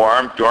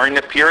perform during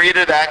the period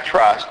of that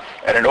trust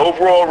at an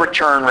overall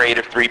return rate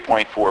of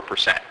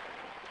 3.4%.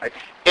 Right?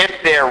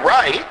 If they're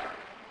right,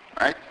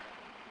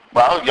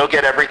 well, you'll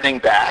get everything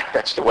back.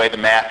 That's the way the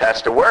math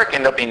has to work,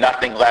 and there'll be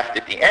nothing left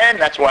at the end.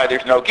 That's why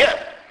there's no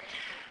gift.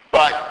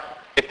 But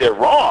if they're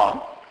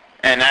wrong,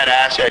 and that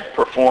asset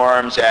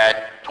performs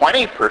at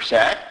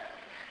 20%,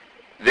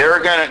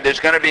 there's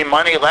going to be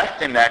money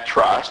left in that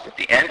trust at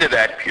the end of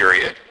that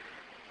period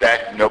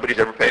that nobody's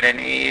ever paid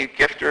any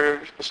gift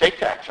or estate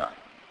tax on.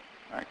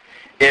 Right?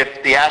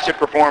 If the asset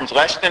performs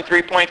less than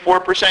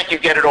 3.4%, you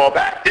get it all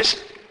back.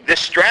 This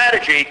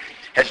strategy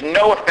has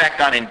no effect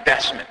on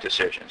investment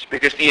decisions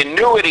because the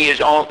annuity is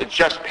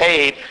just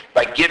paid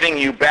by giving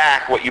you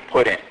back what you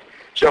put in.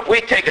 So if we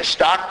take a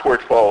stock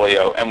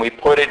portfolio and we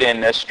put it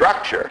in this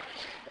structure,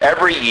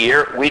 every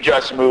year we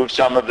just move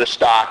some of the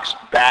stocks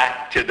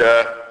back to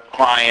the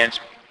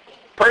client's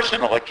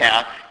personal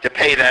account to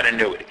pay that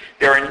annuity.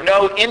 There are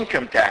no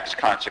income tax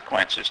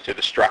consequences to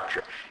the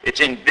structure. It's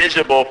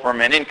invisible from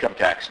an income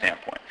tax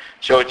standpoint.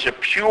 So it's a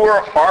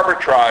pure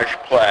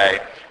arbitrage play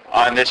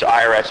on this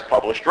IRS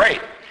published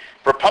rate.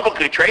 For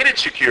publicly traded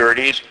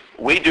securities,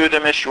 we do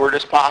them as short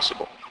as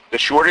possible. The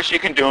shortest you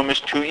can do them is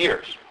 2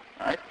 years.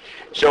 Right?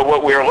 So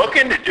what we're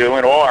looking to do,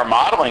 and all our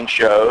modeling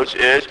shows,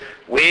 is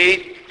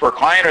for a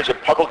client who has a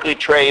publicly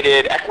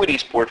traded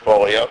equities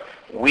portfolio,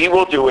 we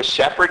will do a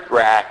separate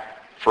GRAT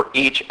for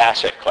each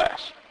asset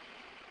class.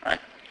 Right?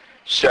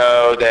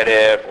 So that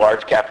if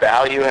large cap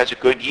value has a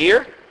good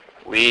year,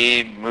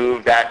 we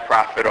move that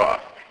profit off.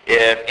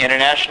 If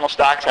international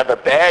stocks have a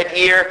bad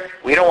year,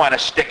 we don't want to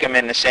stick them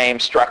in the same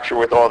structure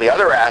with all the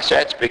other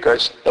assets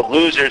because the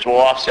losers will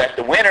offset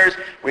the winners.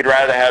 We'd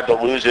rather have the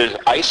losers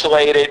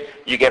isolated.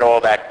 You get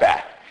all that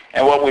back.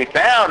 And what we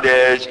found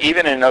is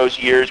even in those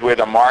years where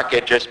the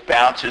market just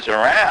bounces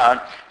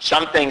around,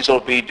 some things will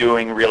be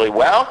doing really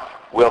well.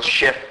 We'll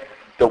shift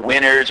the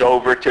winners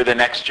over to the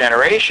next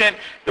generation.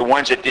 The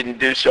ones that didn't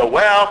do so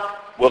well,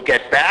 we'll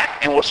get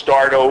back and we'll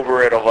start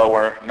over at a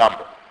lower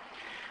number.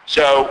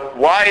 So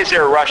why is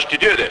there a rush to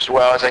do this?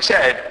 Well, as I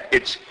said,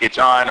 it's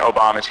on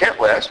Obama's hit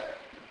list.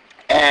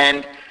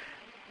 And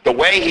the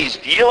way he's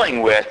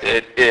dealing with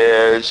it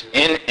is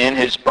in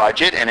his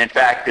budget. And in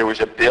fact, there was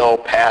a bill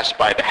passed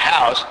by the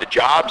House, the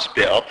jobs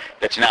bill,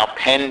 that's now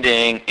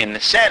pending in the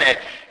Senate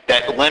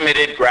that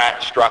limited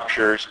GRAT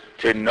structures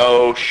to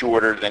no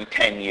shorter than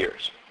 10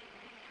 years.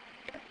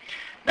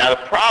 Now,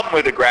 the problem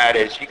with a grad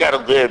is you got to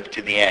live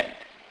to the end.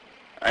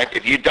 Right?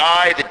 If you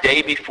die the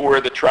day before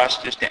the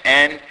trust is to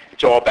end,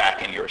 it's all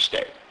back in your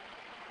estate.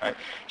 Right?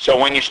 So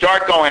when you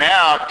start going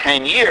out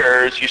 10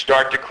 years, you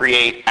start to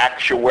create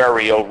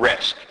actuarial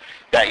risk.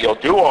 That you'll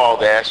do all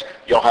this,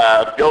 you'll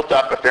have built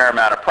up a fair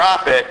amount of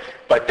profit,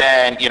 but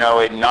then,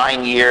 in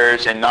 9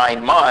 years and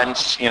 9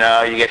 months, you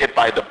get hit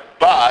by the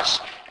bus,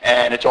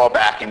 and it's all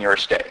back in your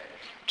estate.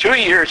 2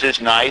 years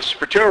is nice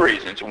for two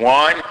reasons.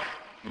 One,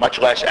 much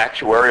less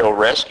actuarial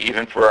risk,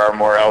 even for our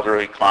more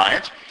elderly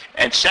clients.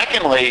 And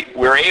secondly,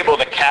 we're able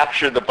to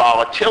capture the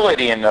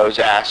volatility in those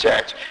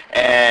assets.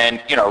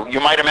 And, you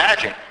might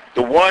imagine,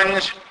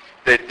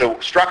 the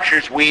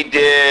structures we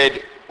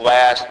did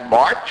last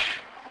March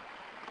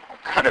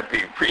are going to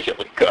be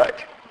really good.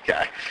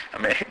 Okay? I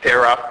mean,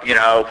 they're up,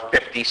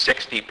 50,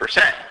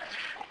 60%.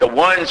 The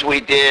ones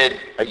we did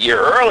a year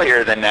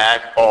earlier than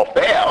that all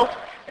failed.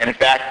 And in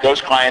fact,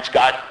 those clients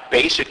got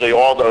basically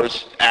all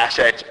those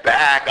assets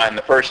back on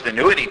the first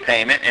annuity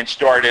payment and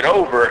started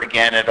over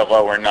again at a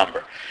lower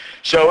number.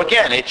 So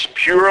again, it's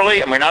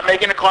purely, and we're not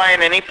making the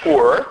client any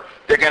poorer.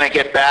 They're going to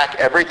get back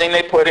everything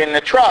they put in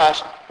the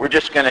trust. We're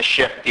just going to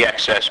shift the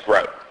excess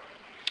growth.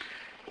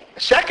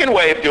 The second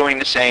way of doing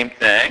the same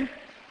thing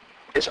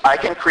is I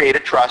can create a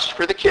trust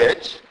for the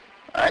kids,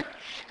 right?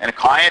 And a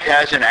client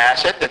has an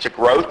asset that's a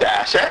growth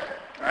asset,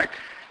 right?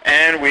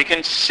 And we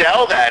can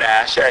sell that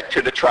asset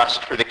to the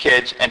trust for the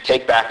kids and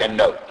take back a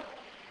note.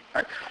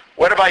 Right?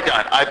 What have I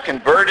done? I've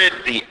converted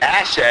the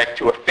asset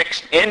to a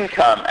fixed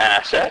income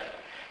asset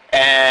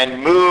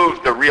and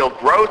moved the real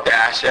growth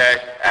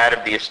asset out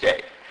of the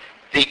estate.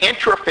 The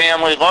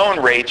intra-family loan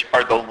rates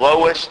are the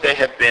lowest they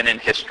have been in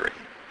history.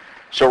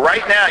 So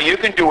right now you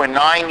can do a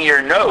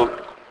 9-year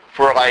note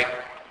for like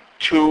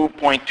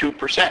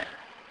 2.2%.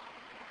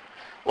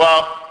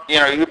 Well,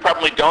 you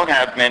probably don't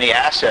have many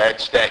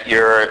assets that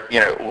your,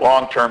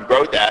 long-term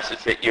growth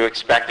assets that you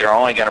expect are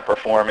only going to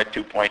perform at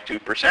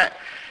 2.2%.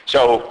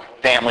 So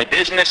family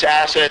business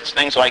assets,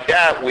 things like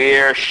that,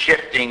 we're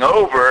shifting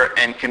over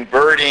and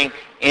converting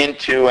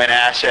into an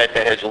asset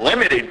that has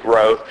limited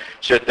growth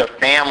so that the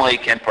family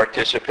can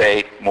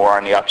participate more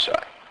on the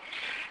upside.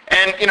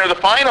 And, the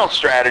final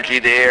strategy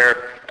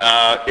there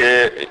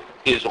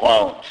is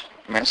loans.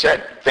 I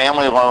said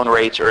family loan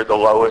rates are the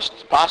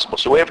lowest possible.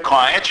 So we have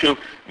clients who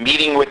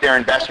meeting with their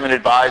investment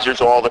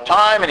advisors all the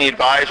time, and the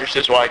advisor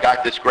says, well, I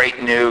got this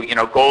great new,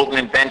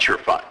 golden venture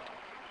fund,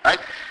 right?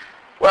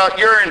 Well,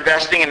 you're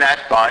investing in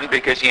that fund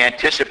because you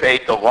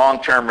anticipate the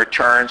long-term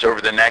returns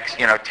over the next,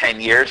 10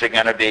 years are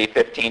going to be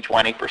 15,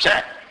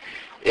 20%.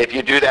 If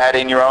you do that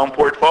in your own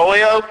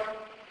portfolio,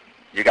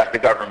 you got the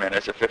government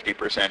as a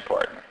 50%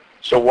 partner.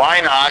 So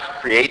why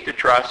not create the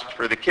trust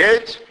for the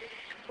kids,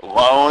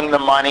 loan the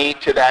money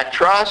to that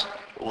trust,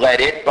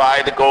 let it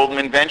buy the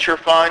Goldman Venture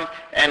Fund,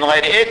 and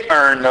let it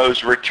earn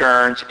those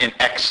returns in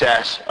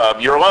excess of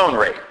your loan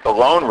rate. The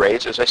loan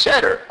rates, as I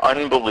said, are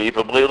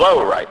unbelievably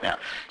low right now.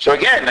 So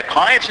again, the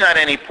client's not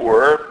any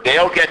poorer.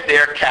 They'll get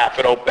their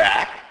capital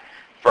back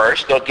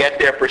first. They'll get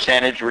their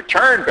percentage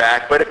return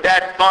back. But if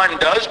that fund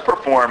does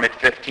perform at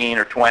 15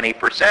 or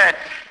 20%,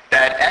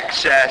 that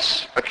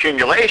excess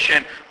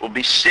accumulation will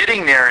be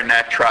sitting there in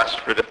that trust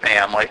for the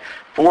family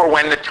for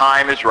when the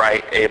time is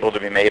right, able to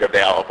be made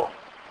available.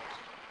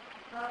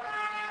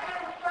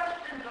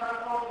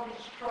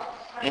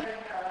 I'm in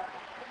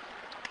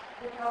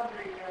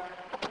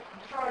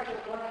charge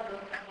of one of them,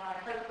 my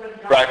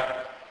husband, right.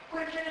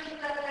 Which is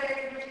that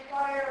they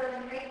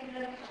require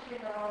maintenance,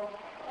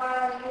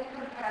 filing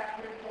income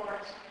tax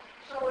reports.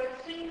 So it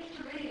seems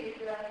to me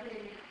that the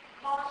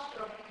cost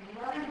of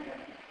running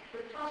them, the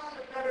costs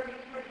have better be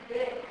pretty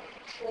big,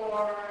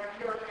 or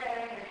you're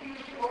paying a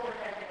huge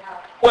overhead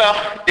out. Well,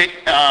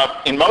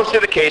 in most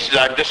of the cases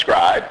I've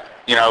described,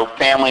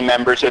 family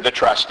members are the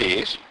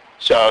trustees.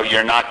 So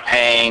you're not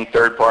paying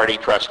third-party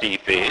trustee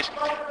fees.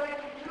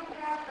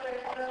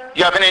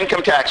 You have an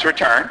income tax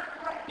return.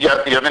 You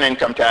have an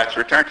income tax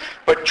return.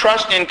 But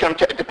trust income,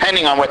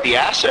 depending on what the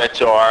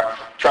assets are,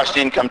 trust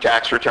income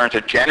tax returns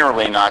are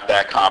generally not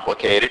that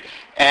complicated.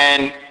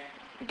 And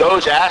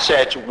those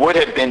assets would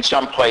have been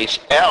someplace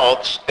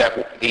else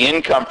that the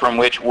income from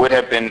which would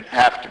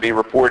have to be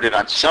reported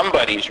on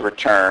somebody's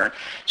return.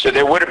 So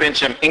there would have been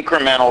some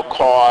incremental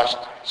cost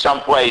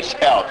someplace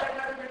else.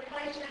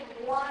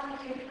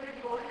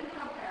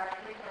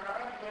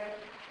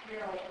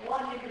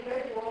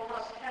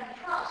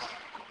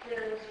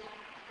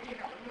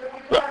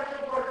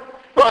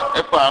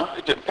 Well,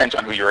 it depends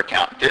on who your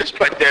accountant is,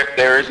 but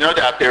there is no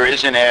doubt there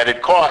is an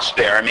added cost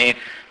there. I mean,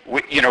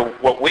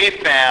 what we've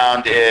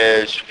found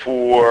is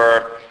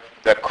for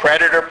the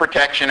creditor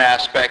protection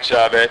aspects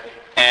of it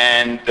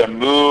and the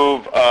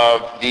move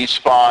of these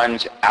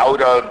funds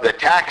out of the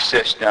tax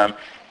system,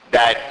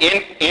 that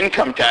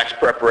income tax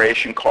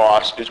preparation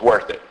cost is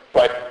worth it.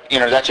 But,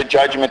 that's a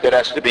judgment that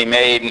has to be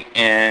made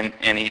in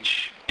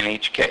each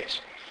case.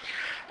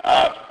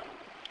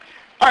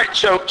 All right,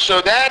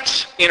 so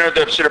that's,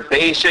 the sort of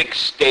basic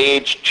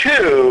stage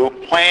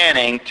 2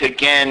 planning to,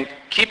 again,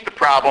 keep the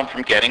problem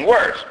from getting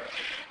worse.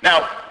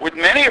 Now, with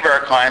many of our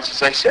clients,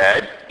 as I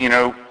said,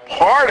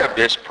 part of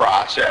this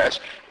process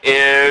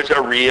is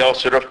a real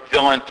sort of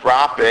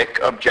philanthropic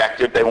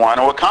objective they want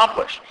to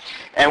accomplish.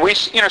 And we,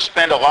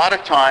 spend a lot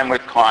of time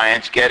with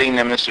clients getting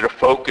them to sort of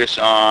focus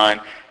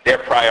on their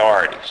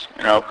priorities,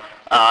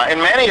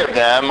 and many of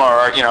them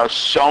are,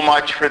 so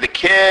much for the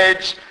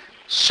kids,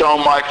 so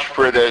much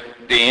for the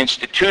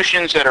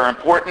institutions that are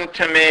important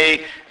to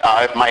me.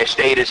 If my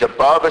estate is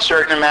above a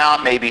certain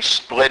amount, maybe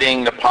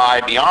splitting the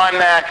pie beyond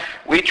that.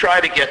 We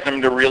try to get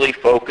them to really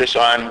focus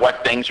on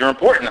what things are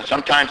important. And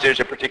sometimes there's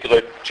a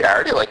particular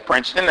charity like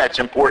Princeton that's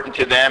important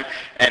to them,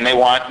 and they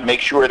want to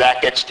make sure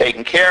that gets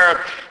taken care of.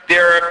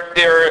 There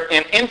are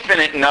an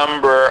infinite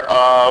number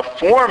of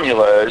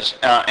formulas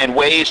and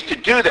ways to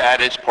do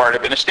that as part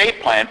of an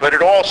estate plan, but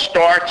it all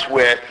starts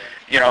with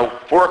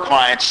for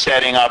clients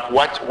setting up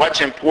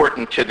what's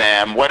important to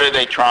them, what are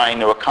they trying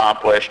to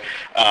accomplish,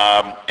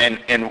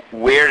 and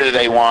where do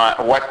they want,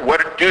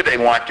 what do they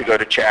want to go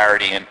to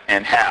charity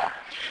and how.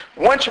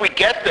 Once we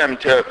get them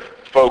to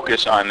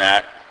focus on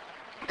that,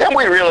 then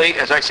we really,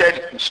 as I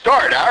said,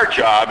 start. Our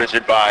job as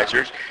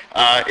advisors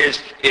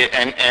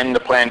and the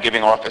plan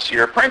giving office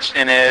here at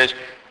Princeton is,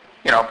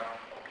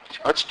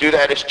 let's do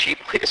that as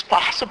cheaply as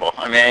possible.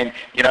 I mean,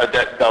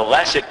 the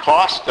less it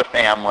costs the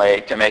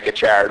family to make a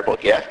charitable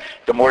gift,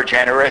 the more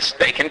generous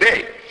they can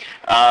be.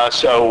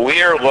 So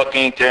we're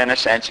looking to, in a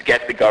sense,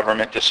 get the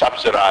government to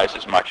subsidize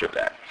as much of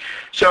that.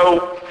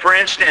 So, for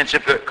instance,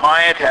 if a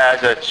client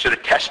has a sort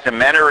of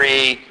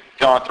testamentary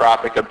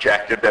philanthropic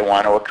objective they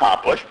want to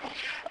accomplish,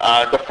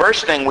 the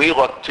first thing we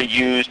look to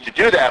use to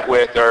do that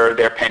with are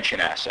their pension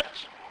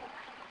assets.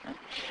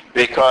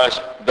 Because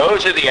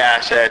those are the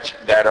assets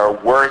that are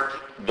worth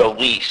the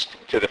least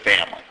to the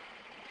family.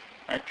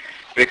 Right?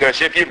 Because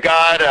if you've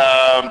got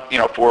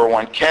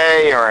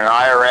 401k or an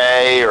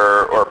IRA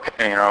or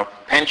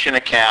pension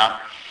account,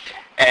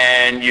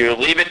 and you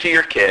leave it to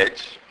your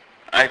kids,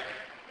 right,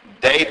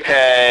 they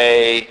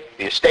pay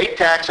the estate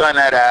tax on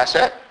that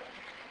asset,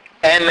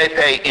 and they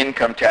pay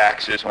income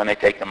taxes when they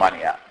take the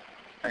money out.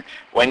 Right?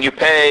 When you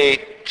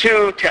pay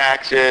two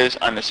taxes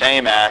on the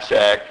same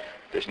asset,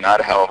 there's not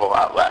a hell of a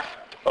lot left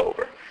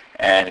over.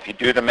 And if you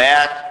do the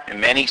math, in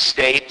many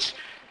states,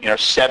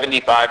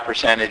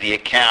 75% of the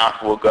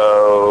account will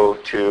go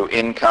to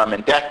income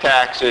and death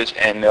taxes,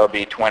 and there'll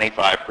be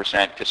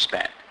 25% to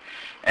spend.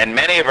 And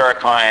many of our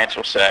clients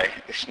will say,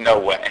 there's no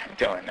way I'm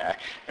doing that.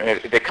 And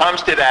if it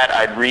comes to that,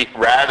 I'd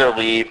rather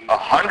leave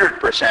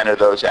 100% of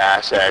those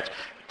assets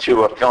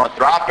to a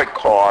philanthropic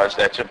cause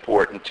that's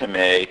important to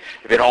me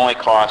if it only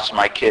costs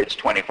my kids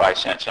 25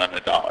 cents on the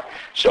dollar.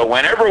 So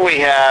whenever we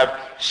have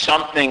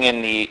something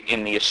in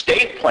the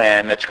estate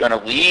plan that's going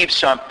to leave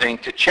something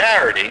to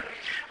charity,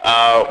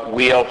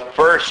 we'll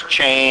first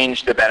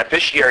change the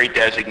beneficiary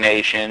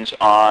designations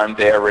on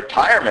their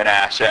retirement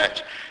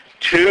assets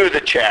to the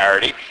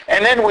charity.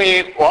 And then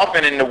we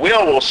often in the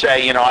will will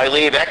say, I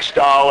leave X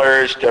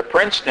dollars to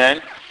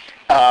Princeton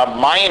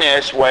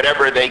minus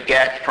whatever they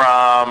get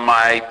from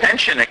my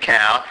pension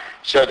account,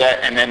 so that,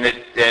 and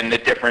then the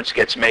difference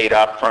gets made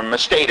up from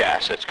estate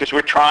assets, because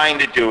we're trying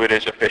to do it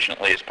as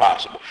efficiently as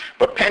possible.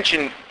 But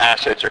pension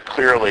assets are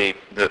clearly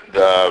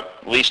the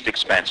least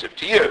expensive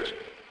to use.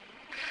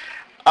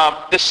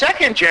 The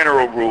second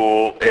general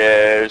rule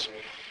is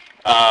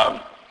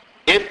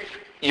if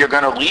you're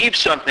going to leave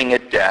something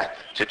at death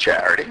to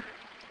charity,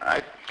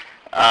 right?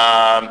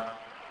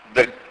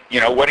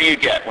 What do you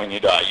get when you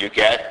die? You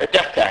get a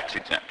death tax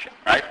exemption,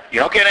 right? You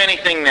don't get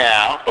anything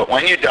now, but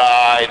when you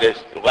die,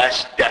 there's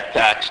less death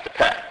tax to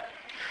pay.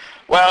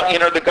 Well,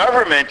 the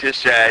government has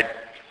said,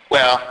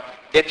 well,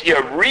 if you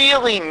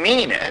really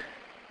mean it,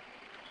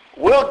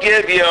 we'll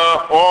give you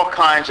all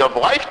kinds of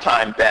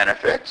lifetime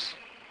benefits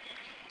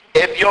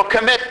if you'll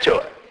commit to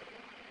it.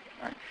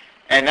 Right?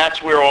 And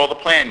that's where all the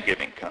plan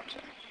giving comes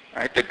in.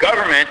 Right? The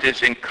government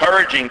is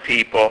encouraging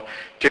people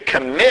to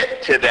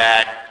commit to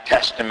that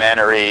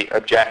testamentary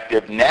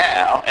objective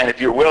now, and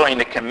if you're willing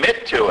to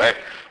commit to it,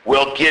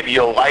 we'll give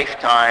you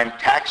lifetime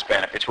tax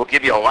benefits. We'll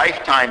give you a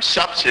lifetime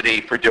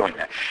subsidy for doing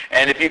that.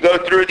 And if you go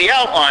through the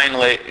outline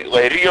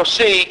later, you'll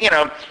see,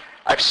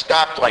 I've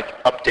stopped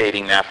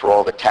updating that for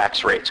all the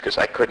tax rates because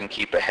I couldn't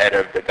keep ahead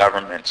of the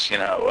government's,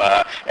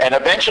 and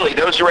eventually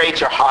those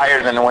rates are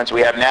higher than the ones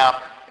we have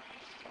now.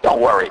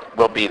 Don't worry,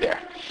 we'll be there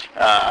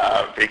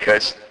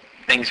because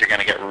things are going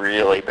to get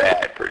really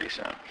bad pretty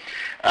soon.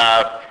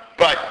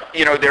 But,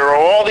 there are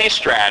all these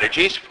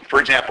strategies. For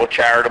example,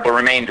 charitable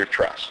remainder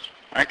trusts,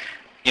 right?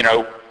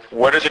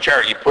 What is a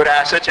charity? You put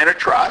assets in a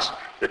trust.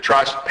 The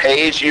trust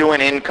pays you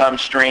an income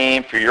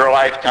stream for your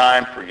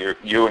lifetime, for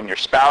you and your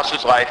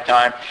spouse's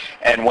lifetime.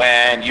 And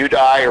when you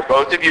die or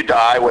both of you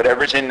die,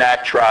 whatever's in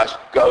that trust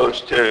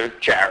goes to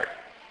charity,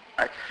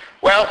 right?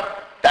 Well,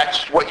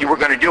 that's what you were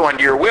going to do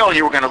under your will.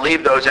 You were going to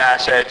leave those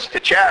assets to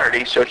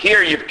charity. So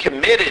here you've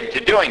committed to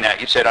doing that.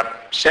 You said, I've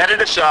set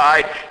it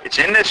aside. It's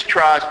in this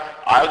trust.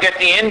 I'll get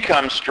the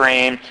income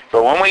stream.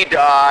 But when we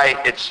die,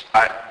 it's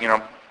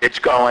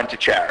going to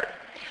charity.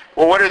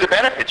 Well, what are the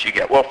benefits you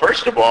get? Well,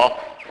 first of all,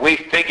 we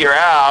figure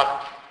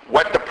out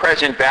what the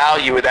present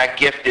value of that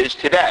gift is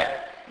today.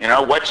 You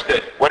know, what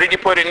did you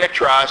put in the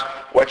trust?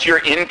 What's your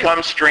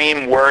income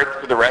stream worth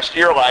for the rest of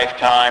your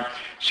lifetime?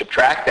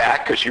 Subtract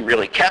that because you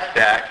really kept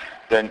that.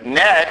 The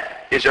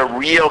net is a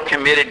real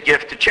committed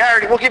gift to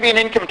charity. We'll give you an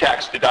income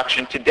tax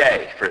deduction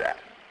today for that.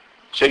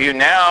 So you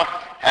now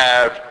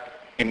have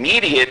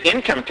immediate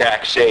income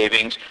tax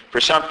savings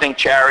for something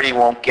charity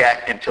won't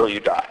get until you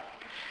die.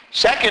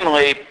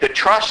 Secondly, the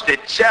trust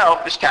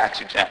itself is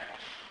tax exempt.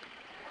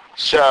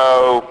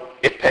 So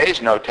it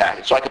pays no tax.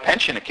 It's like a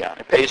pension account.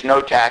 It pays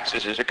no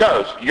taxes as it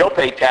goes. You'll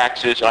pay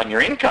taxes on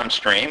your income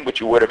stream, which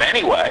you would have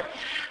anyway.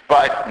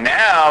 But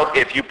now,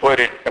 if you put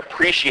an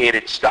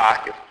appreciated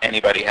stock, if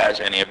anybody has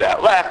any of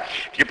that left,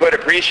 if you put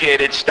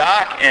appreciated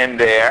stock in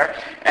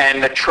there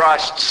and the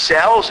trust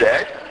sells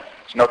it,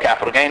 there's no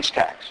capital gains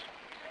tax.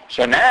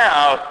 So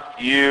now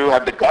you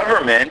have the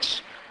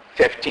government's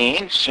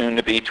 15, soon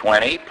to be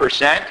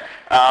 20%,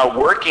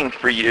 working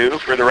for you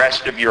for the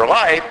rest of your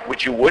life,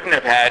 which you wouldn't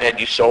have had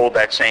you sold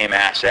that same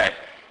asset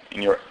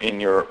in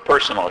your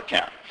personal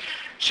account.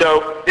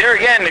 So there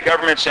again, the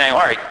government's saying, all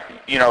right,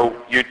 you know,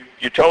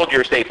 you told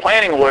your estate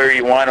planning lawyer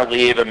you want to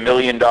leave $1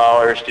 million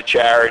to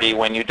charity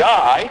when you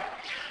die.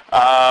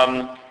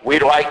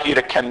 We'd like you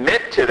to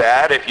commit to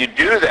that. If you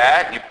do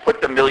that, you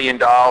put the $1 million,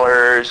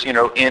 you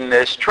know, in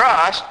this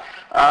trust,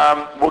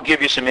 we'll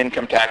give you some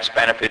income tax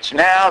benefits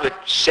now that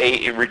say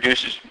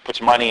it puts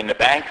money in the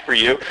bank for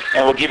you,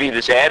 and we'll give you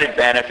this added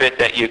benefit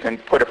that you can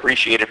put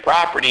appreciated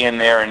property in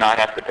there and not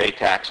have to pay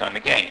tax on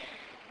the gain.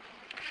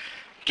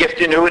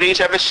 Gift annuities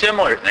have a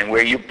similar thing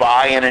where you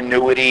buy an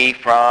annuity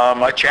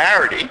from a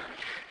charity.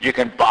 You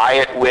can buy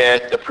it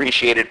with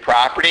appreciated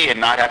property and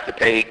not have to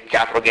pay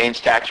capital gains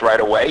tax right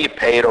away. You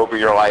pay it over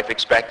your life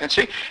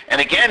expectancy.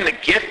 And again, the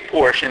gift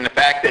portion, the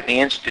fact that the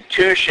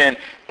institution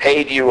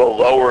paid you a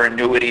lower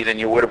annuity than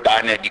you would have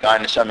gotten had you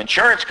gone to some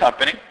insurance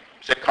company,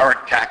 is a current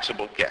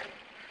taxable gift.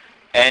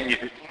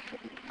 And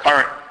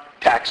current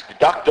tax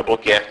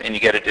deductible gift, and you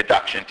get a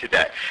deduction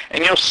today.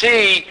 And you'll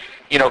see,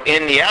 you know,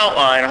 in the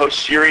outline a whole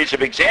series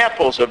of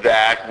examples of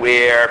that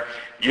where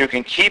you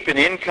can keep an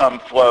income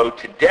flow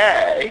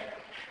today,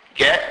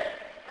 get,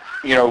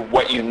 you know,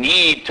 what you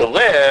need to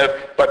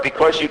live, but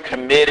because you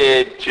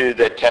committed to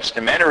the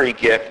testamentary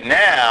gift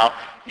now,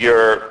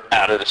 you're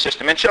out of the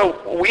system. And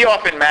so we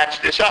often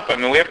match this up. I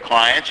mean, we have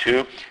clients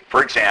who,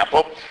 for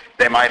example,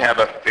 they might have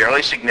a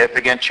fairly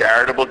significant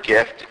charitable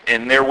gift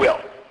in their will.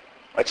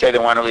 Let's say they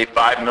want to leave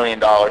 $5 million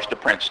to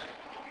Princeton.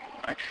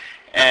 Right?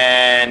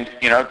 And,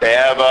 you know, they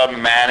have a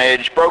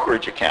managed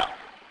brokerage account,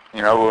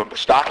 you know, a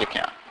stock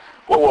account.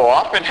 What we'll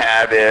often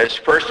have is,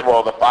 first of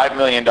all, the $5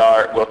 million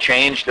will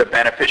change the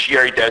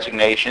beneficiary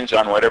designations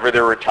on whatever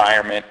their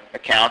retirement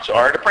accounts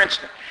are to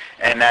Princeton.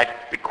 And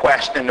that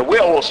bequest in the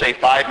will say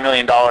 $5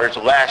 million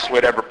less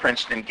whatever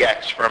Princeton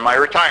gets from my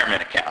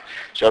retirement account.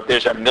 So if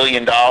there's $1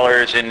 million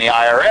in the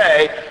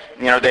IRA,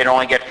 you know, they'd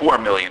only get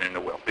 $4 million in the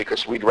will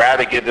because we'd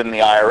rather give them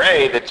the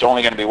IRA that's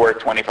only going to be worth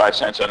 25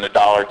 cents on the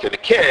dollar to the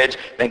kids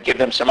than give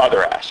them some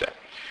other asset.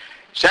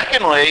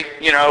 Secondly,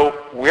 you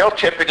know, we'll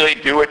typically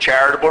do a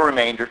charitable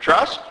remainder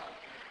trust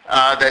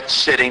that's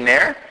sitting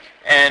there.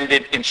 And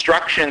the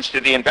instructions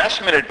to the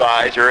investment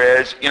advisor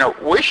is, you know,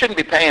 we shouldn't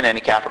be paying any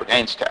capital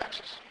gains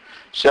taxes.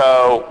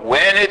 So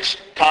when it's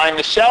time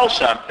to sell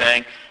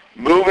something,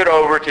 move it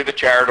over to the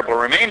charitable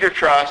remainder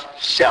trust,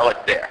 sell it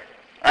there.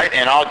 Right?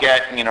 And I'll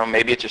get, you know,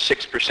 maybe it's a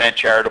 6%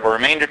 charitable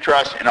remainder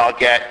trust, and I'll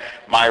get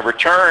my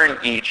return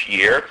each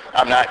year.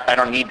 I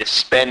don't need to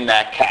spend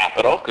that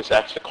capital because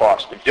that's the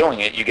cost of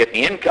doing it. You get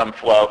the income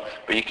flow,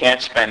 but you can't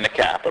spend the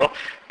capital.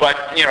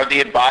 But, you know, the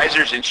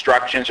advisor's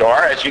instructions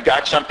are, as you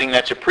got something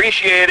that's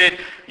appreciated,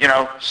 you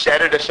know,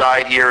 set it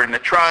aside here in the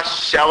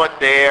trust, sell it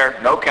there,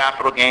 no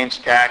capital gains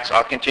tax,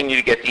 I'll continue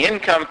to get the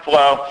income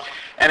flow.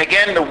 And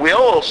again, the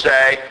will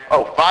say,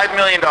 oh, $5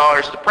 million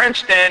to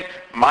Princeton,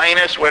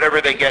 minus whatever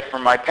they get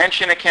from my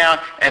pension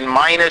account, and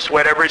minus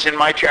whatever's in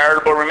my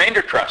charitable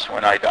remainder trust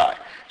when I die.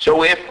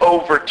 So if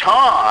over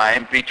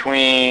time,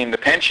 between the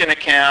pension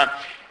account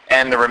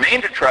and the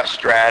remainder trust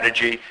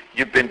strategy,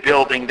 you've been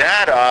building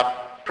that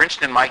up,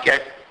 Princeton might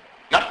get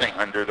nothing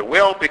under the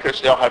will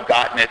because they'll have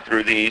gotten it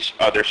through these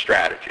other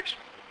strategies.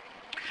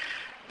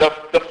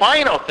 The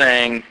final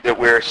thing that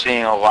we're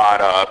seeing a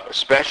lot of,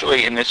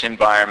 especially in this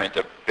environment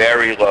of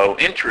very low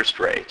interest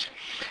rates,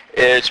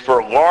 is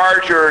for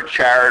larger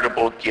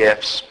charitable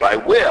gifts by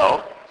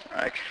will,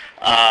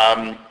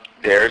 right,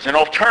 there's an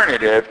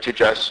alternative to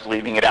just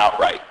leaving it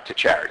outright to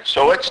charity.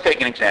 So let's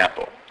take an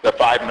example, the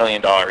 $5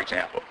 million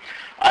example.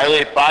 I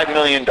leave $5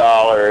 million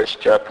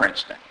to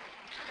Princeton.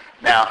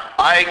 Now,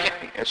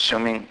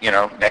 assuming, you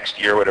know,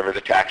 next year, whatever the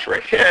tax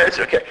rate is,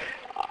 okay,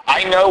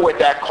 I know what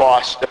that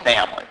costs the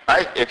family,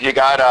 right? If you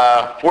got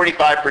a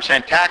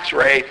 45% tax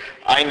rate,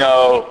 I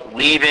know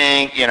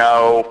leaving, you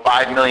know,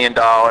 $5 million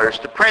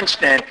to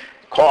Princeton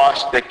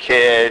cost the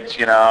kids,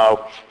 you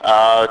know,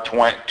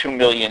 $2.6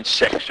 million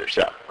or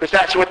so. Because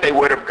that's what they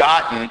would have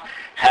gotten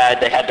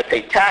had they had to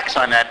pay tax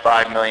on that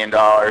 $5 million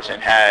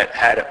and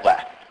had it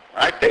left,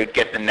 right? They'd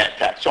get the net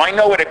tax. So I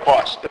know what it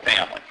costs the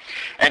family.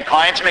 And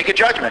clients make a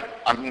judgment.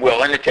 I'm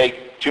willing to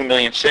take $2.6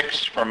 million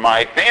from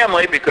my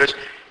family because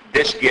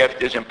this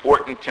gift is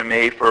important to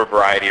me for a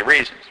variety of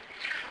reasons.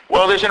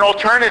 Well, there's an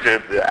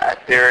alternative to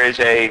that. There is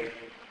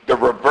the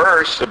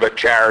reverse of a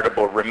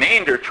charitable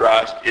remainder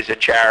trust is a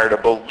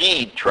charitable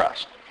lead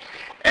trust.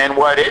 And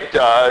what it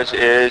does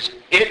is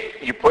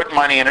you put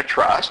money in a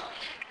trust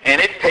and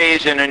it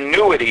pays an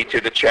annuity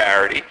to the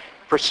charity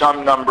for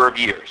some number of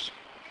years.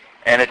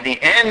 And at the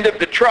end of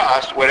the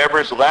trust, whatever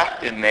is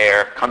left in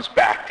there comes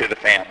back to the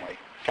family,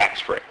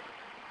 tax-free.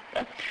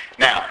 Okay?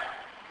 Now,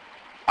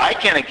 I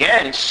can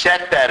again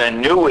set that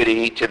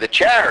annuity to the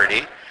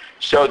charity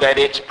so that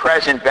its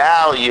present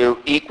value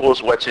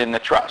equals what's in the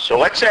trust. So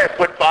let's say I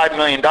put $5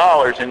 million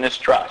in this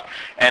trust,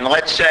 and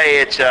let's say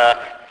it's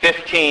a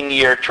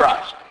 15-year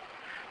trust.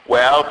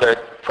 Well, the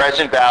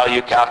present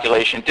value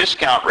calculation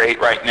discount rate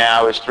right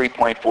now is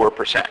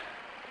 3.4%.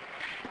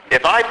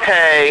 If I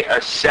pay a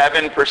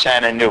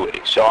 7%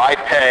 annuity, so I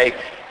pay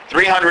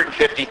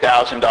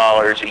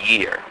 $350,000 a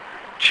year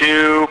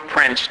to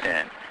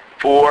Princeton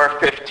for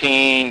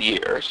 15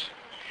 years,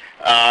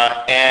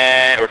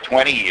 or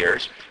 20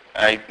 years,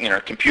 a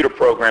computer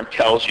program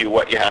tells you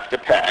what you have to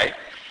pay,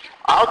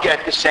 I'll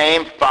get the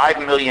same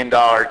 $5 million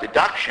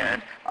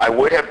deduction I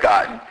would have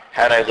gotten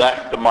had I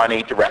left the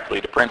money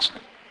directly to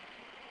Princeton.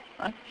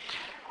 Right?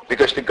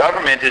 Because the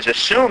government is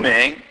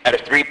assuming at a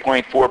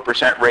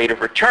 3.4% rate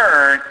of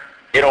return,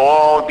 it'll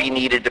all be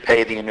needed to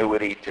pay the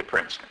annuity to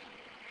Princeton.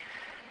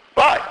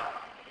 But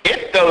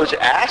if those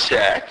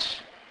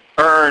assets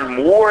earn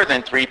more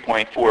than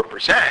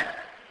 3.4%,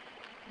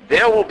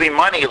 there will be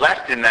money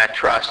left in that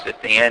trust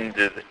at the end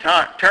of the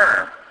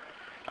term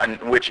on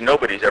which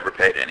nobody's ever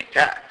paid any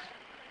tax.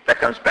 That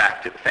comes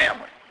back to the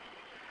family.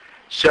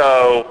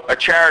 So a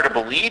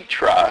charitable lead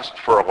trust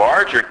for a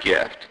larger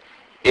gift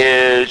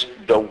is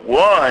the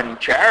one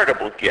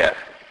charitable gift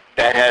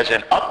that has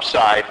an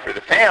upside for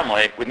the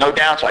family with no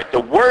downside.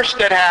 The worst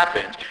that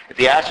happens if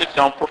the assets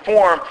don't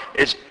perform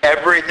is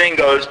everything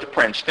goes to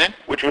Princeton,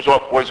 which was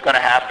what was going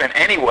to happen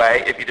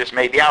anyway if you just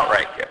made the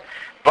outright gift.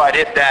 But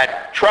if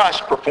that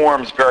trust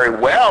performs very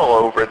well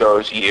over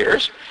those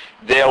years,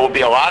 there will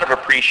be a lot of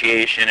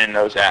appreciation in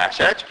those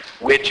assets,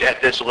 which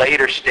at this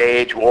later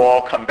stage will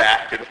all come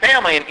back to the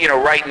family. And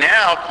right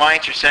now,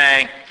 clients are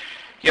saying,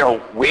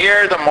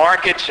 where the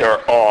markets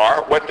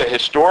are, what the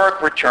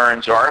historic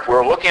returns are, if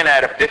we're looking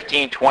at a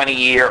 15,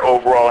 20-year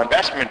overall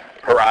investment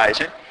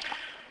horizon,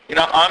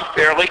 I'm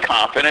fairly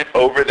confident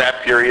over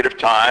that period of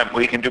time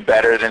we can do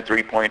better than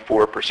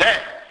 3.4%.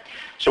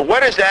 So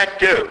what does that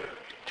do?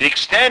 To the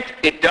extent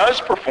it does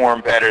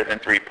perform better than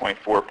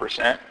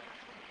 3.4%,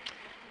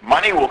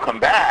 money will come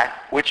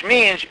back, which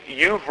means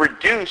you've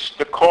reduced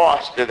the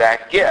cost of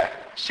that gift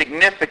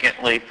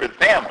significantly for the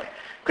family.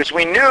 Because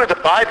we knew the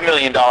 $5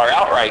 million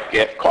outright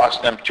gift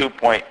cost them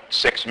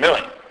 $2.6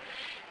 million.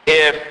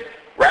 If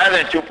rather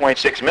than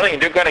 $2.6 million,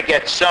 they're going to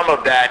get some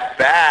of that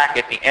back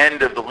at the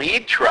end of the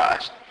lead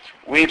trust,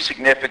 we've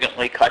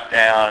significantly cut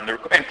down.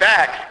 In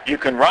fact, you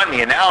can run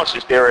the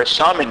analysis. There are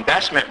some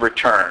investment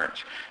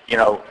returns,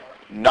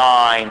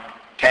 9,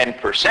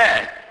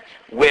 10%,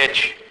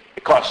 which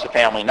it costs the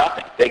family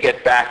nothing. They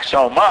get back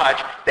so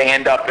much, they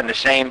end up in the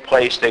same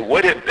place they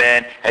would have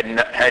been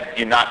had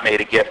you not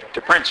made a gift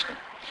to Princeton.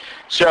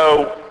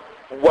 So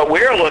what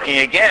we're looking,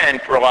 again,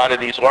 for a lot of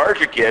these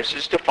larger gifts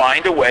is to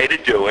find a way to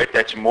do it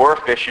that's more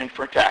efficient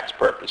for tax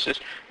purposes,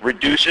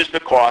 reduces the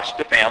cost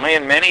to family.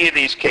 In many of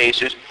these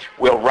cases,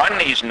 we'll run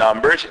these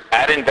numbers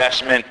at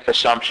investment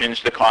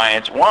assumptions the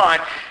clients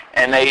want,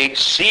 and they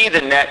see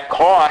the net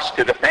cost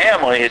to the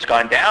family has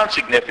gone down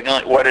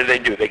significantly. What do?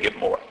 They give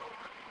more.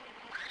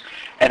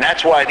 And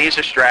that's why these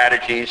are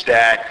strategies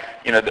that,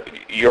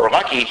 you're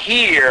lucky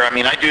here. I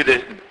mean, I do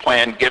the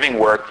planned giving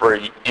work for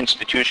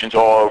institutions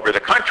all over the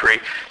country.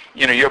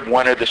 You have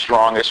one of the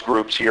strongest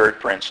groups here at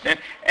Princeton.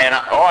 And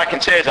all I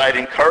can say is I'd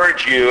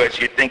encourage you, as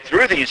you think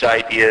through these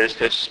ideas,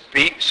 to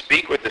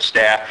speak with the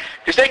staff,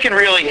 because they can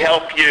really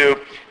help you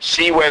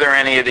see whether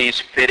any of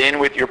these fit in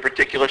with your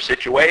particular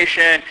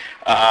situation,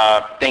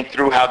 think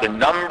through how the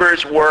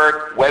numbers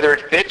work, whether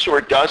it fits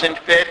or doesn't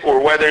fit, or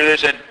whether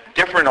there's a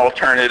different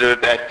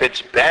alternative that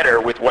fits better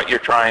with what you're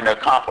trying to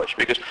accomplish.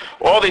 Because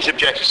all these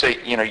objectives say,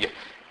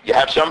 you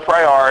have some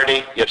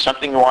priority, you have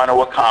something you want to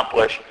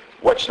accomplish,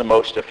 what's the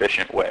most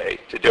efficient way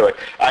to do it?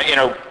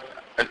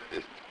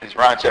 As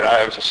Ron said,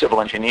 I was a civil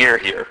engineer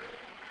here.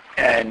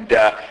 And,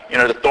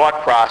 the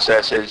thought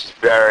process is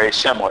very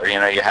similar.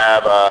 You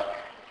have a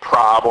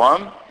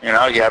problem, you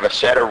have a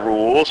set of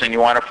rules, and you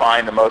want to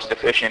find the most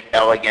efficient,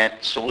 elegant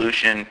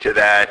solution to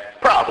that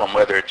problem,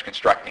 whether it's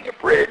constructing a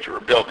bridge or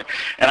a building.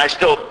 And I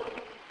still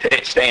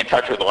stay in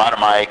touch with a lot of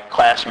my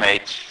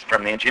classmates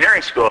from the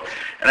engineering school,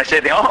 and I say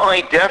the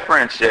only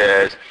difference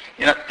is,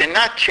 they're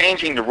not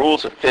changing the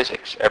rules of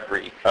physics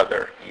every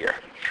other year.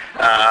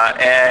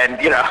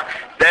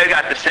 They've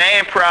got the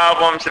same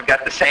problems, they've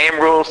got the same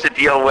rules to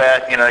deal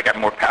with, they got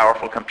more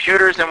powerful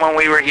computers than when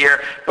we were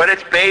here, but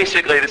it's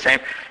basically the same.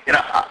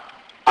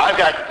 I've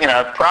got,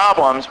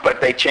 problems, but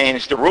they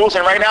changed the rules,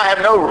 and right now I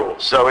have no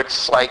rules. So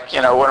it's like,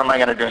 what am I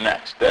going to do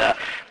next? But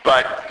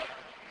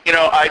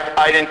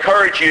I'd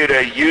encourage you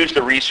to use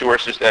the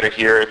resources that are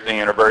here at the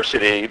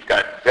university. You've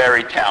got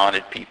very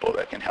talented people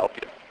that can help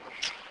you.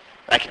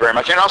 Thank you very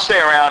much. And I'll stay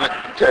around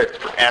to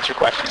answer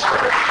questions.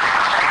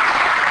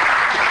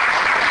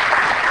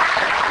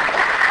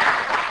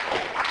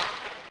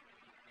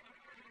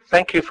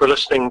 Thank you for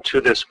listening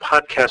to this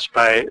podcast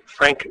by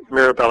Frank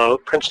Mirabello,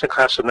 Princeton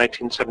class of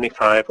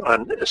 1975,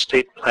 on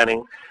estate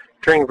planning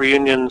during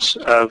reunions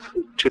of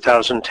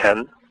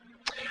 2010.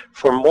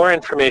 For more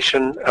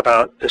information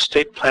about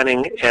estate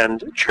planning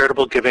and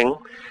charitable giving,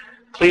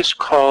 please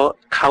call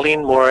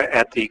Colleen Moore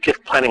at the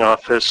Gift Planning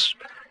Office,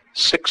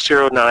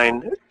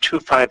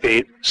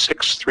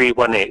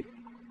 609-258-6318.